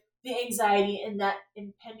with the anxiety and that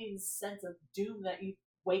impending sense of doom that you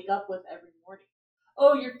wake up with every morning.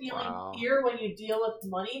 Oh, you're feeling fear when you deal with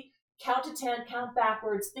money? Count to 10, count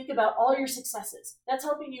backwards, think about all your successes. That's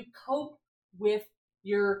helping you cope with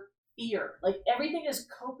your fear. Like, everything is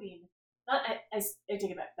coping. I take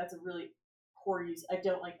it back. That's a really poor use. I hate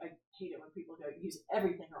it when people go use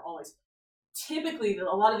everything or always. Typically, a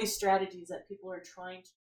lot of these strategies that people are trying to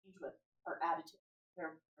change with are additive.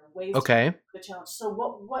 They're ways to the challenge. So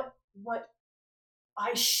what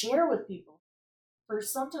I share with people for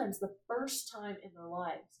sometimes the first time in their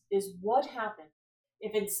lives is what happens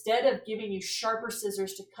if, instead of giving you sharper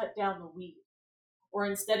scissors to cut down the weed, or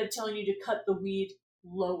instead of telling you to cut the weed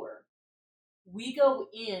lower, we go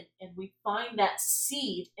in and we find that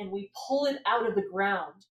seed and we pull it out of the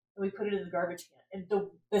ground and we put it in the garbage can. And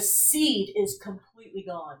the seed is completely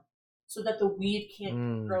gone so that the weed can't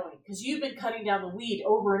keep growing. Because you've been cutting down the weed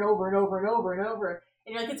over and over and over and over and over.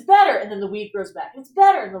 And you're like, it's better. And then the weed grows back. It's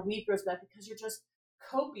better. And the weed grows back because you're just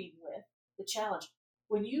coping with the challenge.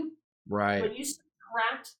 When you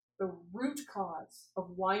subtract the root cause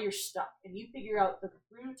of why you're stuck and you figure out the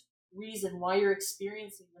root reason why you're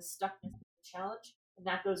experiencing the stuckness, challenge, and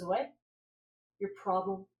that goes away, your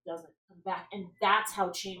problem doesn't come back. And that's how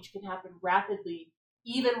change can happen rapidly,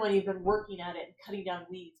 even when you've been working at it and cutting down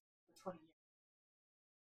weeds for 20 years.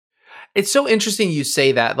 It's so interesting you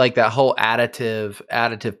say that, like that whole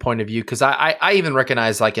additive point of view, because I even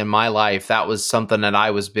recognize, like, in my life, that was something that I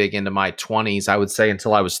was big into my 20s, I would say,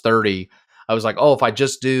 until I was 30. I was like, oh, if I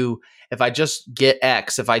just get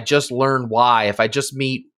X, if I just learn Y, if I just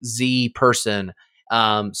meet Z person,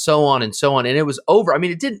 so on and so on. And it was over. I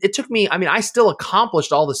mean, it took me, I still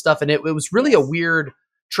accomplished all this stuff, and it was really a weird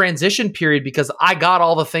transition period because I got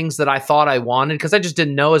all the things that I thought I wanted because I just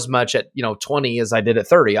didn't know as much at, 20 as I did at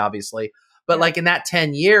 30, obviously. But like in that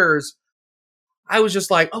 10 years, I was just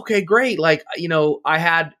like, okay, great. Like, I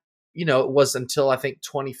had, it was until I think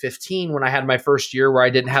 2015 when I had my first year where I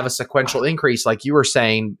didn't have a sequential increase, like you were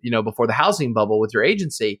saying, before the housing bubble with your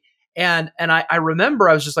agency. And I remember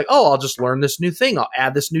I was just like, oh, I'll just learn this new thing. I'll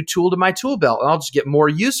add this new tool to my tool belt and I'll just get more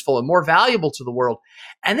useful and more valuable to the world.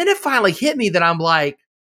 And then it finally hit me that I'm like,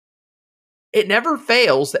 it never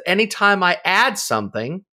fails that anytime I add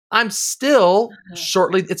something, I'm still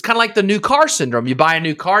shortly, it's kind of like the new car syndrome. You buy a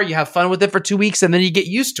new car, you have fun with it for 2 weeks, and then you get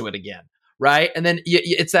used to it again. Right. And then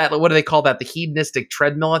it's that, what do they call that? The hedonistic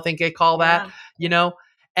treadmill, I think they call that,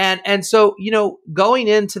 And so, going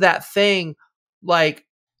into that thing, like,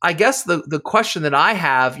 I guess the question that I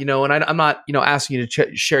have, and I'm not, asking you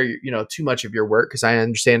to share, too much of your work because I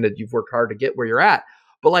understand that you've worked hard to get where you're at.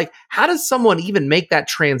 But like, how does someone even make that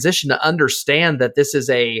transition to understand that this is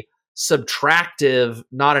a subtractive,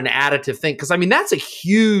 not an additive thing? Because that's a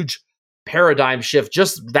huge paradigm shift.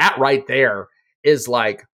 Just that right there is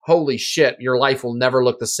like, holy shit, your life will never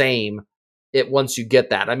look the same once you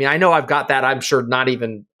get that. I know I've got that. I'm sure not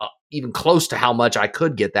even close to how much I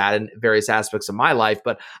could get that in various aspects of my life.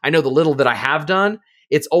 But I know the little that I have done,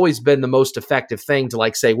 it's always been the most effective thing to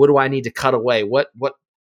like say, what do I need to cut away? What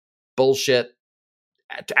bullshit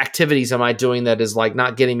activities am I doing that is like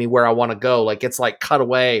not getting me where I want to go? Like it's like cut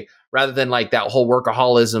away rather than like that whole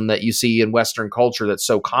workaholism that you see in Western culture that's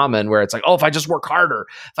so common where it's like, oh, if I just work harder,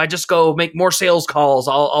 if I just go make more sales calls,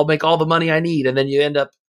 I'll make all the money I need. And then you end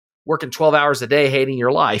up working 12 hours a day, hating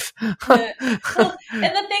your life. Yeah. Well,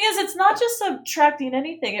 and the thing is, it's not just subtracting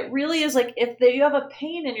anything. It really is like if you have a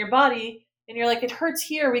pain in your body and you're like, it hurts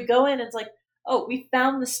here, we go in, it's like, oh, we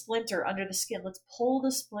found the splinter under the skin. Let's pull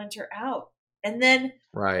the splinter out. And then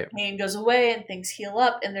pain goes away and things heal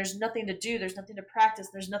up and there's nothing to do. There's nothing to practice.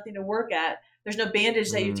 There's nothing to work at. There's no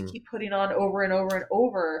bandage that you have to keep putting on over and over and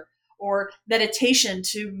over, or meditation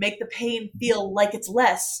to make the pain feel like it's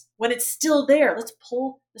less when it's still there. Let's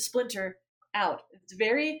pull the splinter out. It's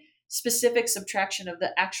very specific subtraction of the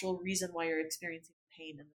actual reason why you're experiencing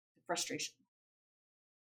pain and frustration.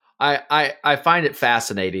 I find it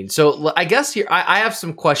fascinating. So I guess here I have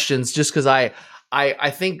some questions just because I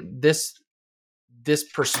think this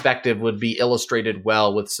perspective would be illustrated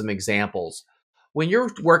well with some examples. When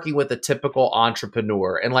you're working with a typical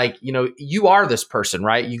entrepreneur and like, you know, you are this person,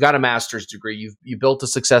 right? You got a master's degree. You built a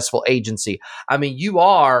successful agency. I mean, you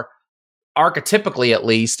are archetypically, at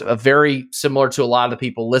least, very similar to a lot of the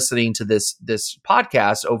people listening to this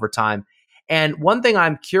podcast over time. And one thing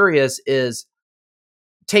I'm curious is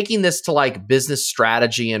taking this to like business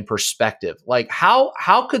strategy and perspective. Like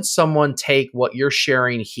how could someone take what you're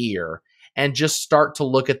sharing here and just start to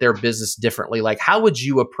look at their business differently? Like, how would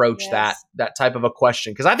you approach that type of a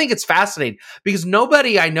question? Because I think it's fascinating because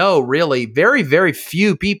nobody I know really, very, very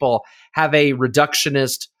few people have a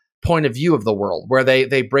reductionist point of view of the world where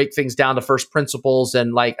they break things down to first principles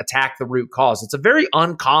and like attack the root cause. It's a very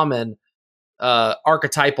uncommon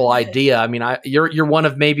archetypal idea. I mean, you're one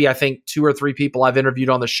of maybe I think 2 or 3 people I've interviewed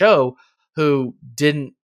on the show who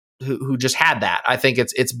just had that. I think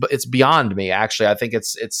it's beyond me, actually. I think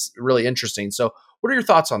it's really interesting. So what are your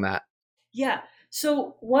thoughts on that? Yeah.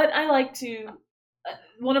 So what I like to,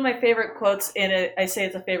 one of my favorite quotes in it, I say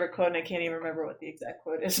it's a favorite quote and I can't even remember what the exact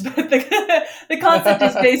quote is, but the concept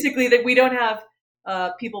is basically that we don't have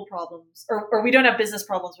people problems or we don't have business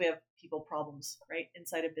problems. We have people problems, right?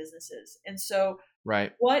 Inside of businesses. And so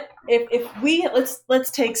what, if we,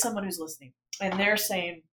 let's take someone who's listening and they're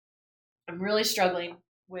saying, I'm really struggling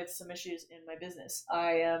with some issues in my business.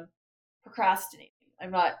 I am procrastinating.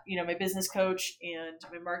 I'm not, my business coach and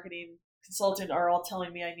my marketing consultant are all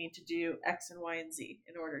telling me I need to do X and Y and Z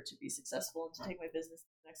in order to be successful and to take my business to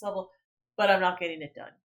the next level, but I'm not getting it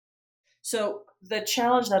done. So the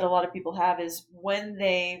challenge that a lot of people have is when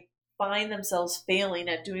they find themselves failing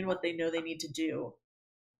at doing what they know they need to do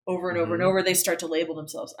over and over and over, they start to label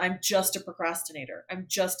themselves. I'm just a procrastinator. I'm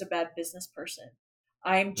just a bad business person.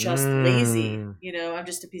 I'm just lazy, I'm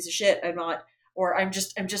just a piece of shit. I'm not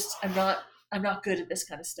good at this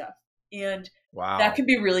kind of stuff. And that can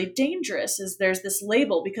be really dangerous is there's this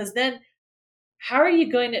label because then how are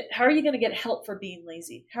you going to get help for being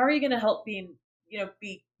lazy? How are you going to help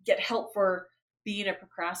get help for being a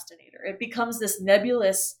procrastinator? It becomes this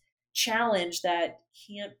nebulous challenge that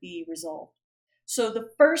can't be resolved. So the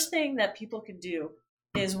first thing that people can do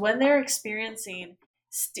is when they're experiencing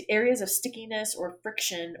areas of stickiness or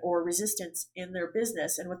friction or resistance in their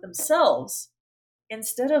business and with themselves,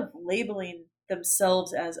 instead of labeling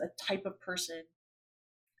themselves as a type of person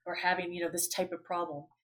or having, this type of problem,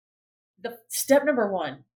 the step number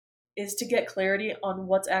 1 is to get clarity on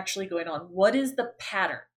what's actually going on. What is the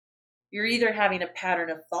pattern? You're either having a pattern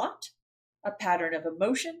of thought, a pattern of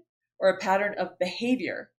emotion, or a pattern of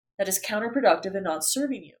behavior that is counterproductive and not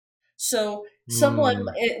serving you. So someone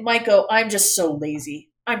might go, I'm just so lazy.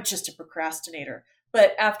 I'm just a procrastinator.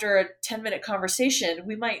 But after a 10-minute conversation,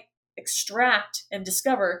 we might extract and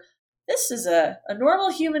discover this is a normal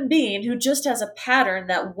human being who just has a pattern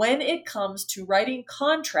that when it comes to writing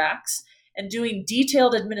contracts and doing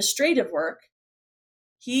detailed administrative work,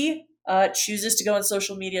 he chooses to go on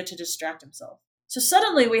social media to distract himself. So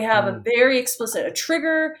suddenly we have a very explicit, a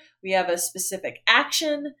trigger, we have a specific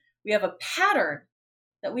action, we have a pattern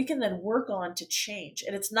that we can then work on to change.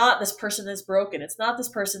 And it's not this person is broken. It's not this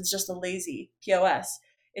person's just a lazy POS.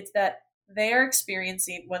 It's that they're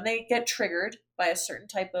experiencing, when they get triggered by a certain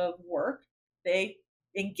type of work, they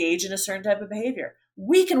engage in a certain type of behavior.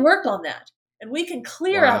 We can work on that and we can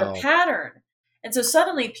clear out a pattern. And so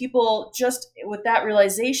suddenly people just, with that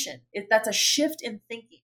realization, that's a shift in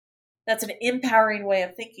thinking. That's an empowering way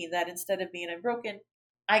of thinking that instead of being I'm broken,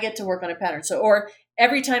 I get to work on a pattern. So, or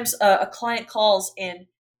every time a client calls and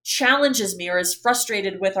challenges me or is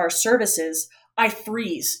frustrated with our services, I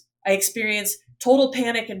freeze. I experience total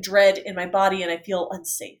panic and dread in my body and I feel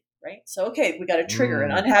unsafe, right? So, okay, we got a trigger.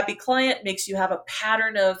 An unhappy client makes you have a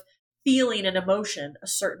pattern of feeling an emotion a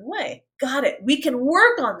certain way. Got it. We can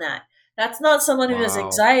work on that. That's not someone who has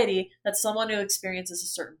anxiety. That's someone who experiences a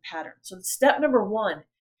certain pattern. So step number one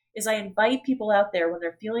is I invite people out there when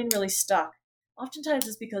they're feeling really stuck. Oftentimes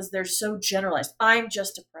it's because they're so generalized. I'm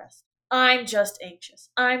just depressed. I'm just anxious.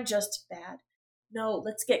 I'm just bad. No,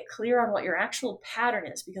 let's get clear on what your actual pattern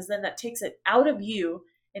is, because then that takes it out of you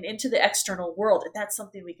and into the external world. And that's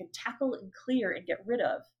something we can tackle and clear and get rid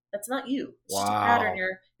of. That's not you. It's just a pattern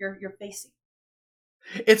you're facing.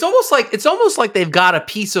 It's almost like they've got a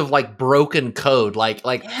piece of like broken code. Like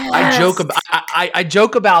yes. I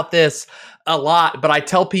joke about this a lot, but I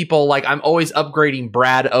tell people like I'm always upgrading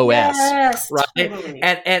Brad OS, yes, right? Totally.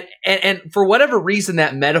 And for whatever reason,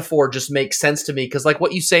 that metaphor just makes sense to me, because like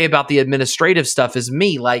what you say about the administrative stuff is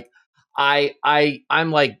me. Like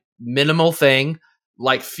I'm like minimal thing,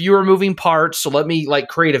 like fewer moving parts. So let me like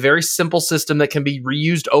create a very simple system that can be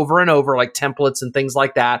reused over and over, like templates and things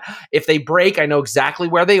like that. If they break, I know exactly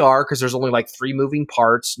where they are because there's only like 3 moving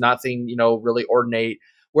parts, nothing, really ornate.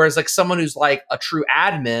 Whereas like someone who's like a true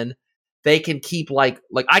admin, they can keep like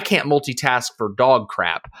I can't multitask for dog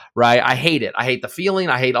crap, right? I hate it. I hate the feeling.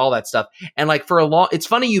 I hate all that stuff. And like it's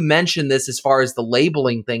funny you mentioned this as far as the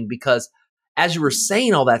labeling thing, because as you were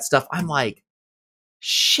saying all that stuff, I'm like,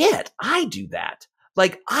 shit, I do that.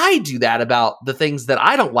 Like I do that about the things that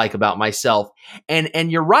I don't like about myself. And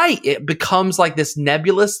you're right. It becomes like this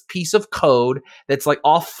nebulous piece of code that's like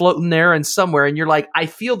off floating there and somewhere. And you're like, I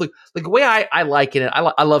feel the way I like it.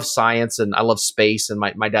 I love science and I love space. And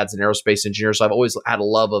my dad's an aerospace engineer. So I've always had a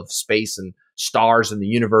love of space and stars and the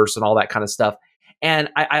universe and all that kind of stuff. And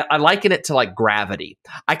I liken it to like gravity.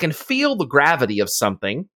 I can feel the gravity of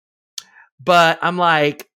something, but I'm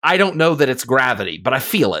like, I don't know that it's gravity, but I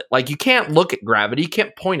feel it. Like you can't look at gravity. You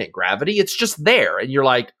can't point at gravity. It's just there. And you're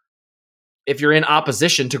like, if you're in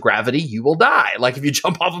opposition to gravity, you will die. Like if you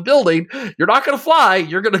jump off a building, you're not going to fly.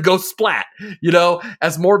 You're going to go splat,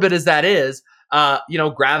 as morbid as that is,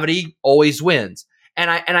 gravity always wins. And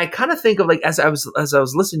I kind of think of like, as I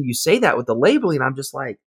was listening to you say that with the labeling, I'm just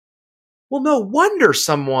like, well, no wonder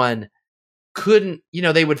someone couldn't,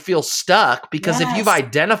 they would feel stuck, because if you've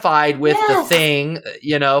identified with the thing,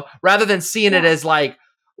 rather than seeing it as like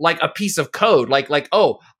a piece of code,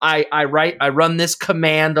 oh, I run this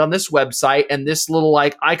command on this website and this little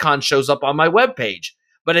like icon shows up on my web page.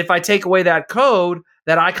 But if I take away that code,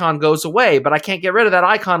 that icon goes away, but I can't get rid of that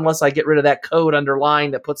icon unless I get rid of that code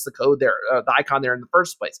underlying that puts the code there, the icon there in the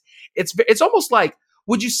first place. It's almost like,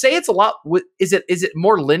 would you say it's a lot? Is it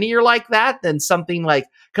more linear like that than something like?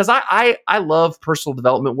 Because I love personal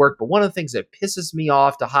development work, but one of the things that pisses me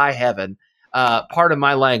off to high heaven, part of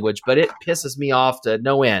my language, but it pisses me off to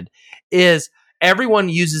no end, is everyone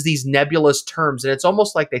uses these nebulous terms, and it's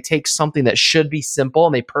almost like they take something that should be simple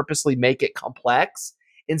and they purposely make it complex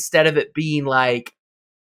instead of it being like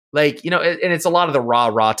and it's a lot of the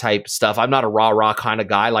rah type stuff. I'm not a rah kind of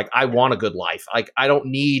guy. Like I want a good life. Like I don't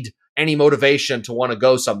need any motivation to want to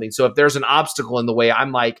go something. So if there's an obstacle in the way,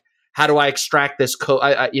 I'm like, how do I extract this code?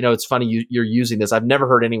 It's funny you're using this. I've never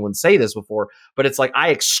heard anyone say this before, but it's like I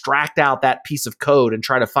extract out that piece of code and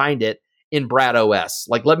try to find it in Brad OS.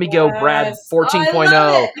 Like, let me go Brad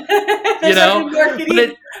 14.0.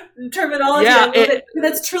 Marketing terminology. Yeah,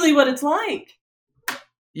 that's truly what it's like.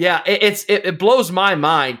 Yeah, it blows my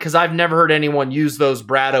mind, because I've never heard anyone use those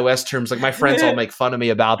Brad OS terms. Like my friends all make fun of me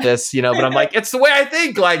about this, but I'm like, it's the way I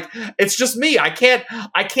think. Like it's just me. I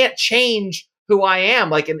can't change who I am.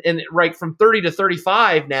 Like and right from 30 to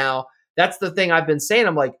 35 now, that's the thing I've been saying.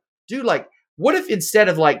 I'm like, dude, like what if instead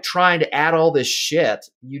of like trying to add all this shit,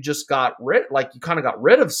 you just got rid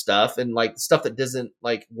of stuff, and like stuff that doesn't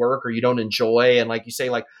like work or you don't enjoy. And like you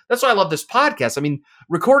say, like, that's why I love this podcast. I mean,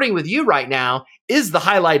 recording with you right now is the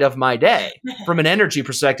highlight of my day from an energy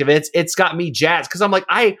perspective. It's got me jazzed, because I'm like,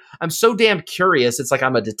 I'm so damn curious. It's like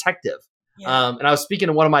I'm a detective. Yeah. And I was speaking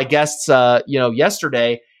to one of my guests,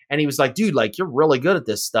 yesterday, and he was like, dude, like you're really good at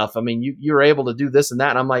this stuff. I mean, you're able to do this and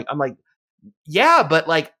that. And I'm like, yeah, but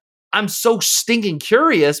like, I'm so stinking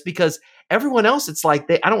curious, because everyone else, it's like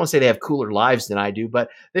I don't want to say they have cooler lives than I do, but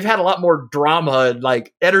they've had a lot more drama and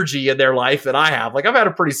like energy in their life than I have. Like I've had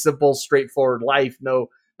a pretty simple, straightforward life. No,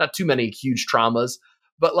 not too many huge traumas,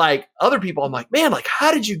 but like other people, I'm like, man, like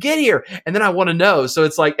how did you get here? And then I want to know. So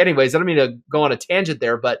it's like, anyways, I don't mean to go on a tangent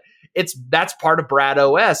there, but that's part of Brad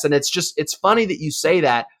OS. And it's funny that you say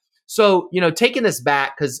that. So, taking this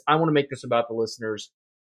back, because I want to make this about the listeners.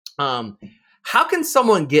 How can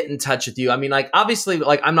someone get in touch with you? I mean, like, obviously,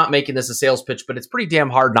 like, I'm not making this a sales pitch, but it's pretty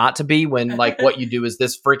damn hard not to be when, like, what you do is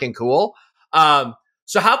this freaking cool.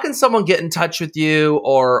 So how can someone get in touch with you,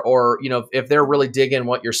 or if they're really digging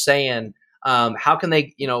what you're saying, how can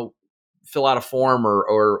they, fill out a form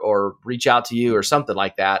or reach out to you or something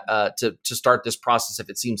like that to start this process if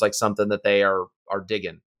it seems like something that they are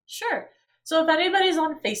digging? Sure. So if anybody's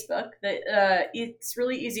on Facebook, it's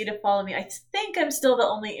really easy to follow me. I think I'm still the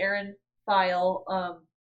only Erin File, I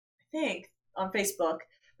think, on Facebook.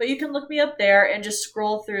 But you can look me up there and just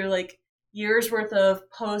scroll through like years worth of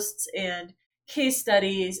posts and case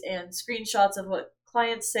studies and screenshots of what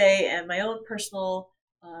clients say and my own personal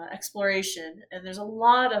exploration. And there's a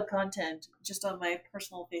lot of content just on my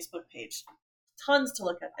personal Facebook page. Tons to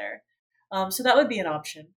look at there. So that would be an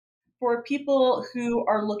option. For people who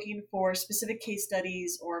are looking for specific case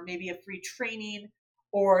studies or maybe a free training,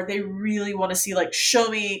 or they really want to see, like,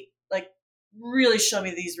 really show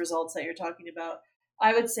me these results that you're talking about,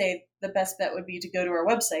 I would say the best bet would be to go to our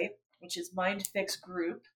website, which is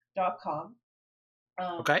mindfixgroup.com.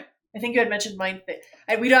 Okay. I think you had mentioned MindFix.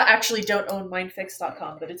 We don't own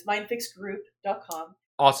mindfix.com, but it's mindfixgroup.com.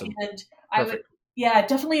 Awesome. And I would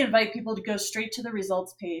definitely invite people to go straight to the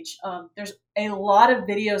results page. There's a lot of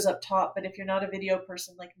videos up top, but if you're not a video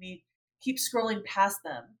person like me, keep scrolling past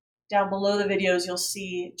them. Down below the videos, you'll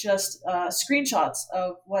see just screenshots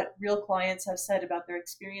of what real clients have said about their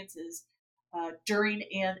experiences during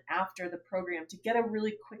and after the program to get a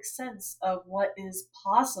really quick sense of what is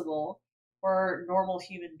possible for normal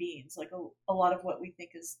human beings. Like a lot of what we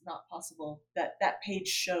think is not possible, that page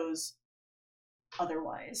shows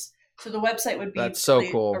otherwise. So the website would be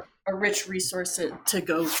cool. a rich resource to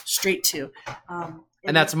go straight to.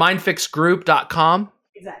 And that's mindfixgroup.com?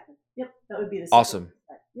 Exactly. Yep. That would be the awesome.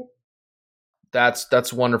 Yep.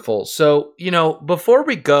 That's wonderful. So, before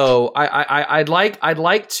we go, I'd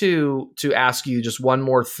like to ask you just one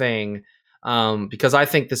more thing, because I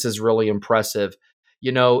think this is really impressive.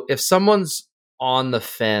 If someone's on the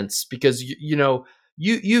fence, because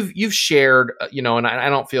you've shared, and I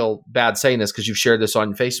don't feel bad saying this because you've shared this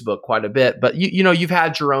on Facebook quite a bit, but you've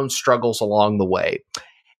had your own struggles along the way.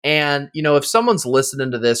 And, if someone's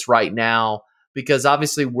listening to this right now, because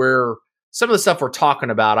obviously some of the stuff we're talking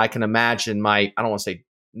about, I can imagine I don't want to say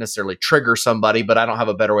necessarily trigger somebody, but I don't have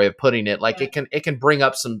a better way of putting it. Like it can bring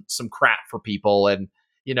up some crap for people and,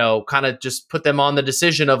 kind of just put them on the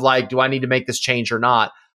decision of like, do I need to make this change or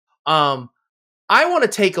not? I want to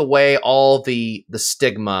take away all the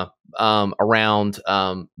stigma around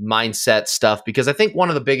mindset stuff, because I think one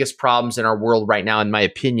of the biggest problems in our world right now, in my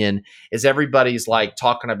opinion, is everybody's like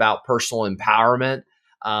talking about personal empowerment.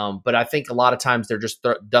 But I think a lot of times they're just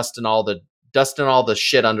dusting all the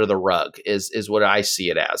shit under the rug is what I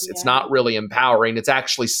see it as. Yeah. It's not really empowering. It's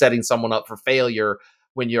actually setting someone up for failure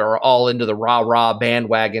when you're all into the rah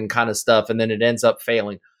bandwagon kind of stuff, and then it ends up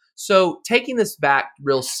failing. So taking this back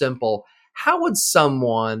real simple, how would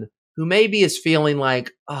someone who maybe is feeling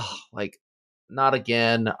like, not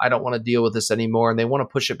again, I don't want to deal with this anymore, and they want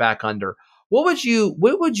to push it back under, what would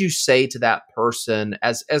you say to that person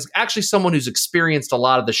as actually someone who's experienced a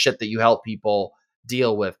lot of the shit that you help people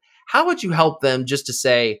deal with? How would you help them just to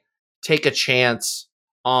say, take a chance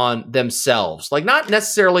on themselves? Like, not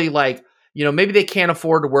necessarily like, maybe they can't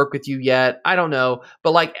afford to work with you yet. I don't know.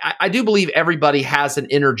 But like, I do believe everybody has an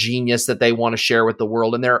inner genius that they want to share with the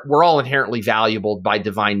world. And we're all inherently valuable by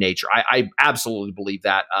divine nature. I absolutely believe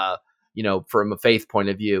that, from a faith point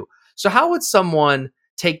of view. So how would someone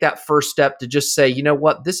take that first step to just say, you know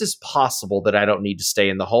what, this is possible that I don't need to stay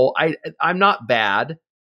in the hole. I'm not bad.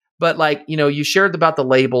 But like, you shared about the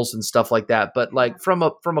labels and stuff like that. But like from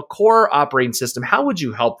a core operating system, how would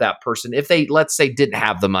you help that person if they, let's say, didn't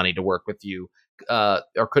have the money to work with you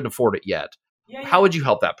or couldn't afford it yet? Yeah. How would you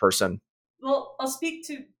help that person? Well, I'll speak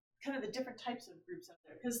to kind of the different types of groups out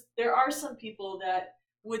there, because there are some people that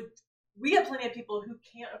we have plenty of people who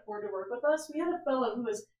can't afford to work with us. We had a fellow who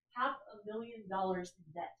was $500,000 in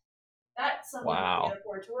debt. That's someone who can't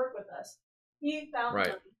afford to work with us. He found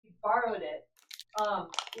money, he borrowed it.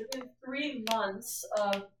 Within 3 months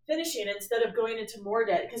of finishing, instead of going into more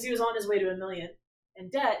debt, because he was on his way to $1 million in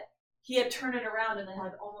debt, he had turned it around and then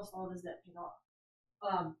had almost all of his debt paid off.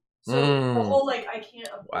 The whole like, I can't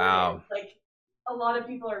afford it. Like, a lot of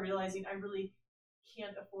people are realizing I really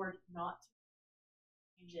can't afford not to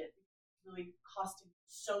change it. It's really costing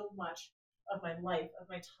so much of my life, of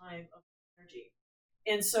my time, of my energy.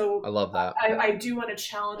 And so I love that. I do want to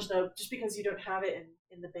challenge, though, just because you don't have it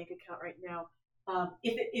in the bank account right now,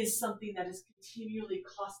 if it is something that is continually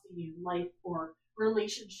costing you life or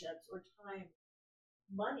relationships or time,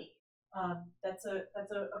 money, that's a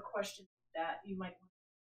question that you might want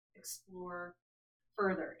to explore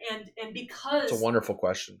further. And because it's a wonderful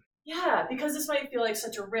question. Yeah, because this might feel like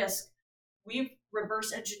such a risk, we've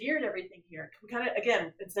reverse engineered everything here. We kind of,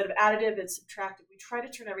 again, instead of additive and subtractive, we try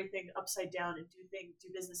to turn everything upside down and do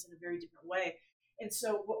business in a very different way. And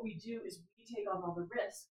so what we do is we take on all the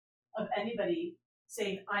risk of anybody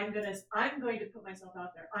saying, I'm going to put myself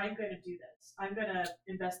out there. I'm going to do this. I'm going to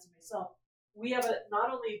invest in myself. We have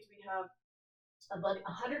not only do we have a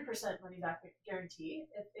 100% money back guarantee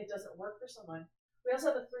if it doesn't work for someone, we also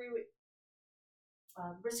have a 3-week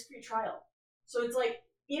risk-free trial. So it's like,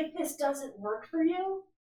 if this doesn't work for you,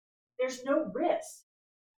 there's no risk.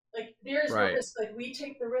 Like, there's no risk. Like, we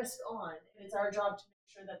take the risk on, and it's our job to make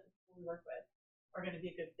sure that the people we work with are going to be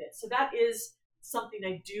a good fit. So that is something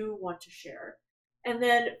I do want to share. And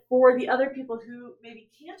then for the other people who maybe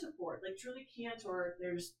can't afford, like truly can't, or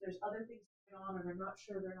there's other things going on, or they're not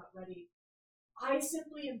sure, they're not ready, I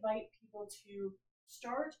simply invite people to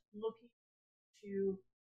start looking to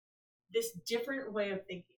this different way of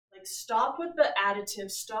thinking. Like, stop with the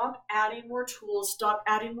additive, stop adding more tools, stop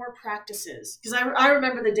adding more practices. Because I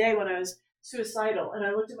remember the day when I was suicidal and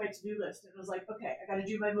I looked at my to-do list and it was like, okay, I got to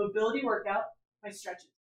do my mobility workout, my stretches.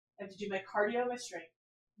 I have to do my cardio, my strength.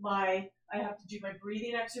 I have to do my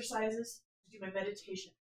breathing exercises, do my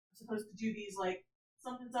meditation. I'm supposed to do these like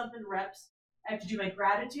something reps. I have to do my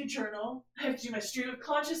gratitude journal. I have to do my stream of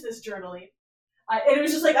consciousness journaling. And it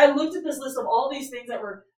was just like, I looked at this list of all these things that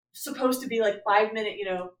were supposed to be like 5 minute,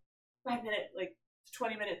 like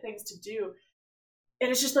 20-minute things to do. And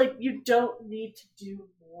it's just like, you don't need to do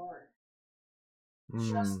more.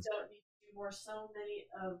 Just don't need to do more. So many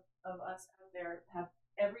of us out there have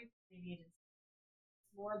everything they need.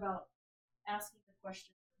 It's more about asking the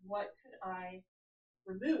question, what could I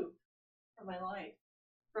remove from my life,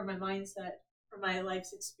 from my mindset, from my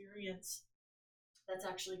life's experience that's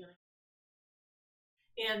actually going to.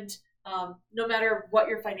 And no matter what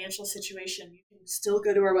your financial situation, you can still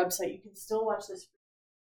go to our website. You can still watch this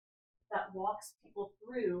that walks people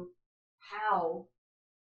through how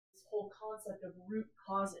this whole concept of root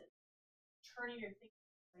causes, turning your thinking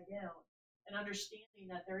upside down, and understanding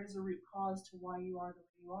that there is a root cause to why you are the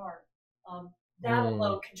way you are. That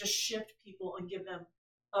alone can just shift people and give them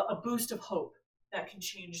a boost of hope that can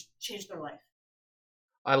change their life.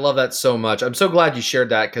 I love that so much. I'm so glad you shared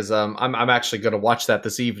that, because I'm actually going to watch that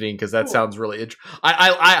this evening, because that sounds really interesting.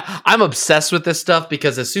 I'm obsessed with this stuff,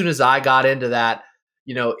 because as soon as I got into that,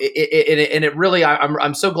 it really,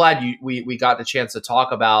 I'm so glad we got the chance to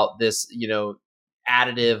talk about this,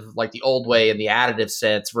 additive, like the old way and the additive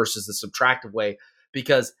sense versus the subtractive way,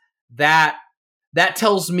 because that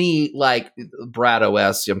tells me, like Brad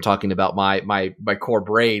OS, I'm talking about my core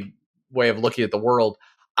brain way of looking at the world.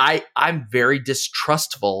 I'm very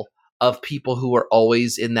distrustful of people who are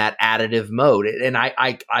always in that additive mode. And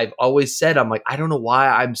I've always said, I'm like, I don't know why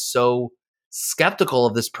I'm so skeptical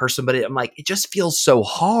of this person, but I'm like, it just feels so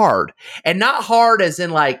hard. And not hard as in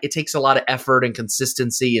like, it takes a lot of effort and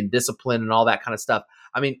consistency and discipline and all that kind of stuff.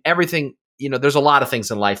 I mean, everything, there's a lot of things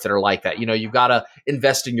in life that are like that. You've got to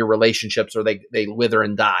invest in your relationships or they wither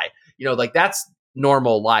and die. Like that's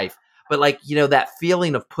normal life. But like, that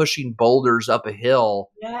feeling of pushing boulders up a hill,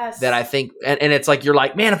 yes, that I think, and it's like, you're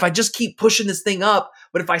like, man, if I just keep pushing this thing up,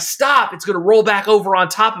 but if I stop, it's going to roll back over on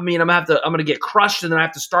top of me and I'm going to get crushed and then I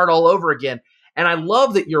have to start all over again. And I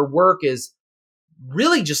love that your work is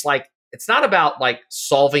really just like, it's not about like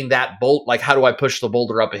solving that bolt. Like, how do I push the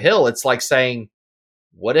boulder up a hill? It's like saying,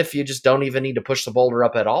 what if you just don't even need to push the boulder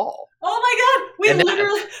up at all? Oh my God.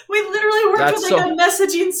 We literally worked with like a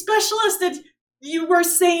messaging specialist, and you were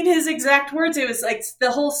saying his exact words. It was like the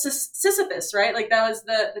whole Sisyphus, right? Like that was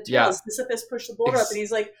the title. Yeah. Sisyphus pushed the boulder up, and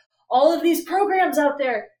he's like, all of these programs out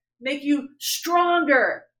there make you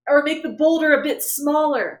stronger or make the boulder a bit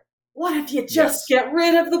smaller. What if you just get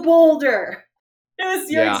rid of the boulder? It was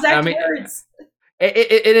your exact words. And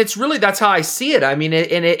it's really, that's how I see it. I mean,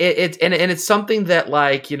 it's something that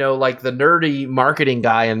like, like the nerdy marketing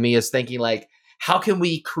guy in me is thinking like, how can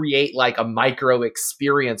we create like a micro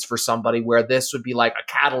experience for somebody where this would be like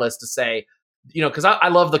a catalyst to say, because I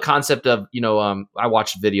love the concept of, I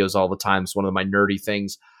watch videos all the time. It's one of my nerdy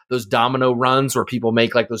things, those domino runs where people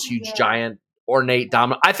make like those huge, giant, ornate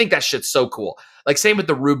domino. I think that shit's so cool. Like same with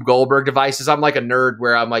the Rube Goldberg devices. I'm like a nerd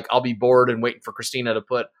where I'm like, I'll be bored and waiting for Christina to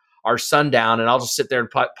put our son down and I'll just sit there and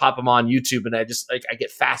pop them on YouTube. And I just like, I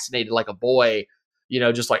get fascinated like a boy,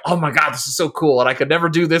 just like, oh my God, this is so cool. And I could never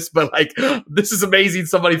do this, but like, this is amazing.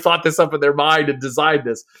 Somebody thought this up in their mind and designed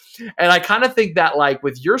this. And I kind of think that like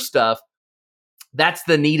with your stuff, that's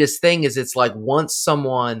the neatest thing is it's like once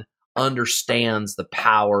someone understands the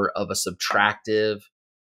power of a subtractive,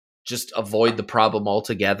 just avoid the problem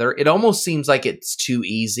altogether. It almost seems like it's too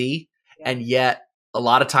easy. And yet a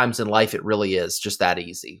lot of times in life, it really is just that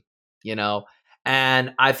easy,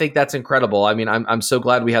 And I think that's incredible. I mean, I'm so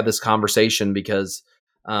glad we had this conversation because,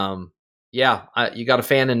 you got a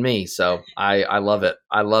fan in me. So I love it.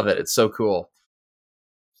 I love it. It's so cool.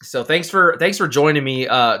 So thanks for joining me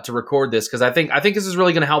to record this, because I think this is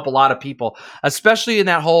really going to help a lot of people, especially in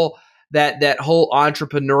that whole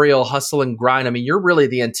entrepreneurial hustle and grind. I mean, you're really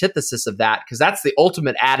the antithesis of that, because that's the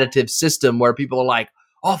ultimate additive system where people are like,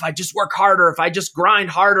 oh, if I just work harder, if I just grind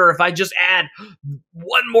harder, if I just add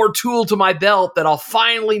one more tool to my belt, that I'll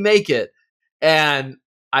finally make it. And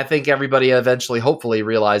I think everybody eventually, hopefully,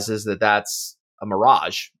 realizes that that's a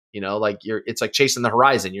mirage. Like it's like chasing the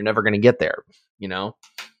horizon. You're never going to get there.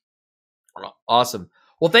 Awesome.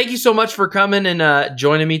 Well, thank you so much for coming and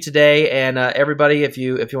joining me today. And everybody, if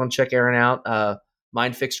you want to check Aaron out,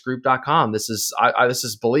 mindfixgroup.com.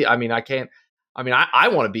 I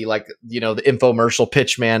want to be like, the infomercial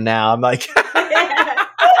pitch man now. I'm like,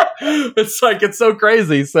 it's so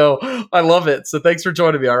crazy. So I love it. So thanks for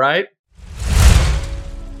joining me. All right.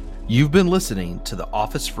 You've been listening to the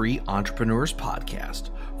Office Free Entrepreneurs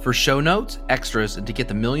Podcast. For show notes, extras, and to get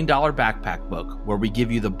the $1 Million Backpack book, where we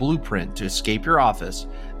give you the blueprint to escape your office,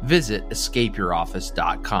 visit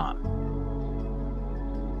escapeyouroffice.com.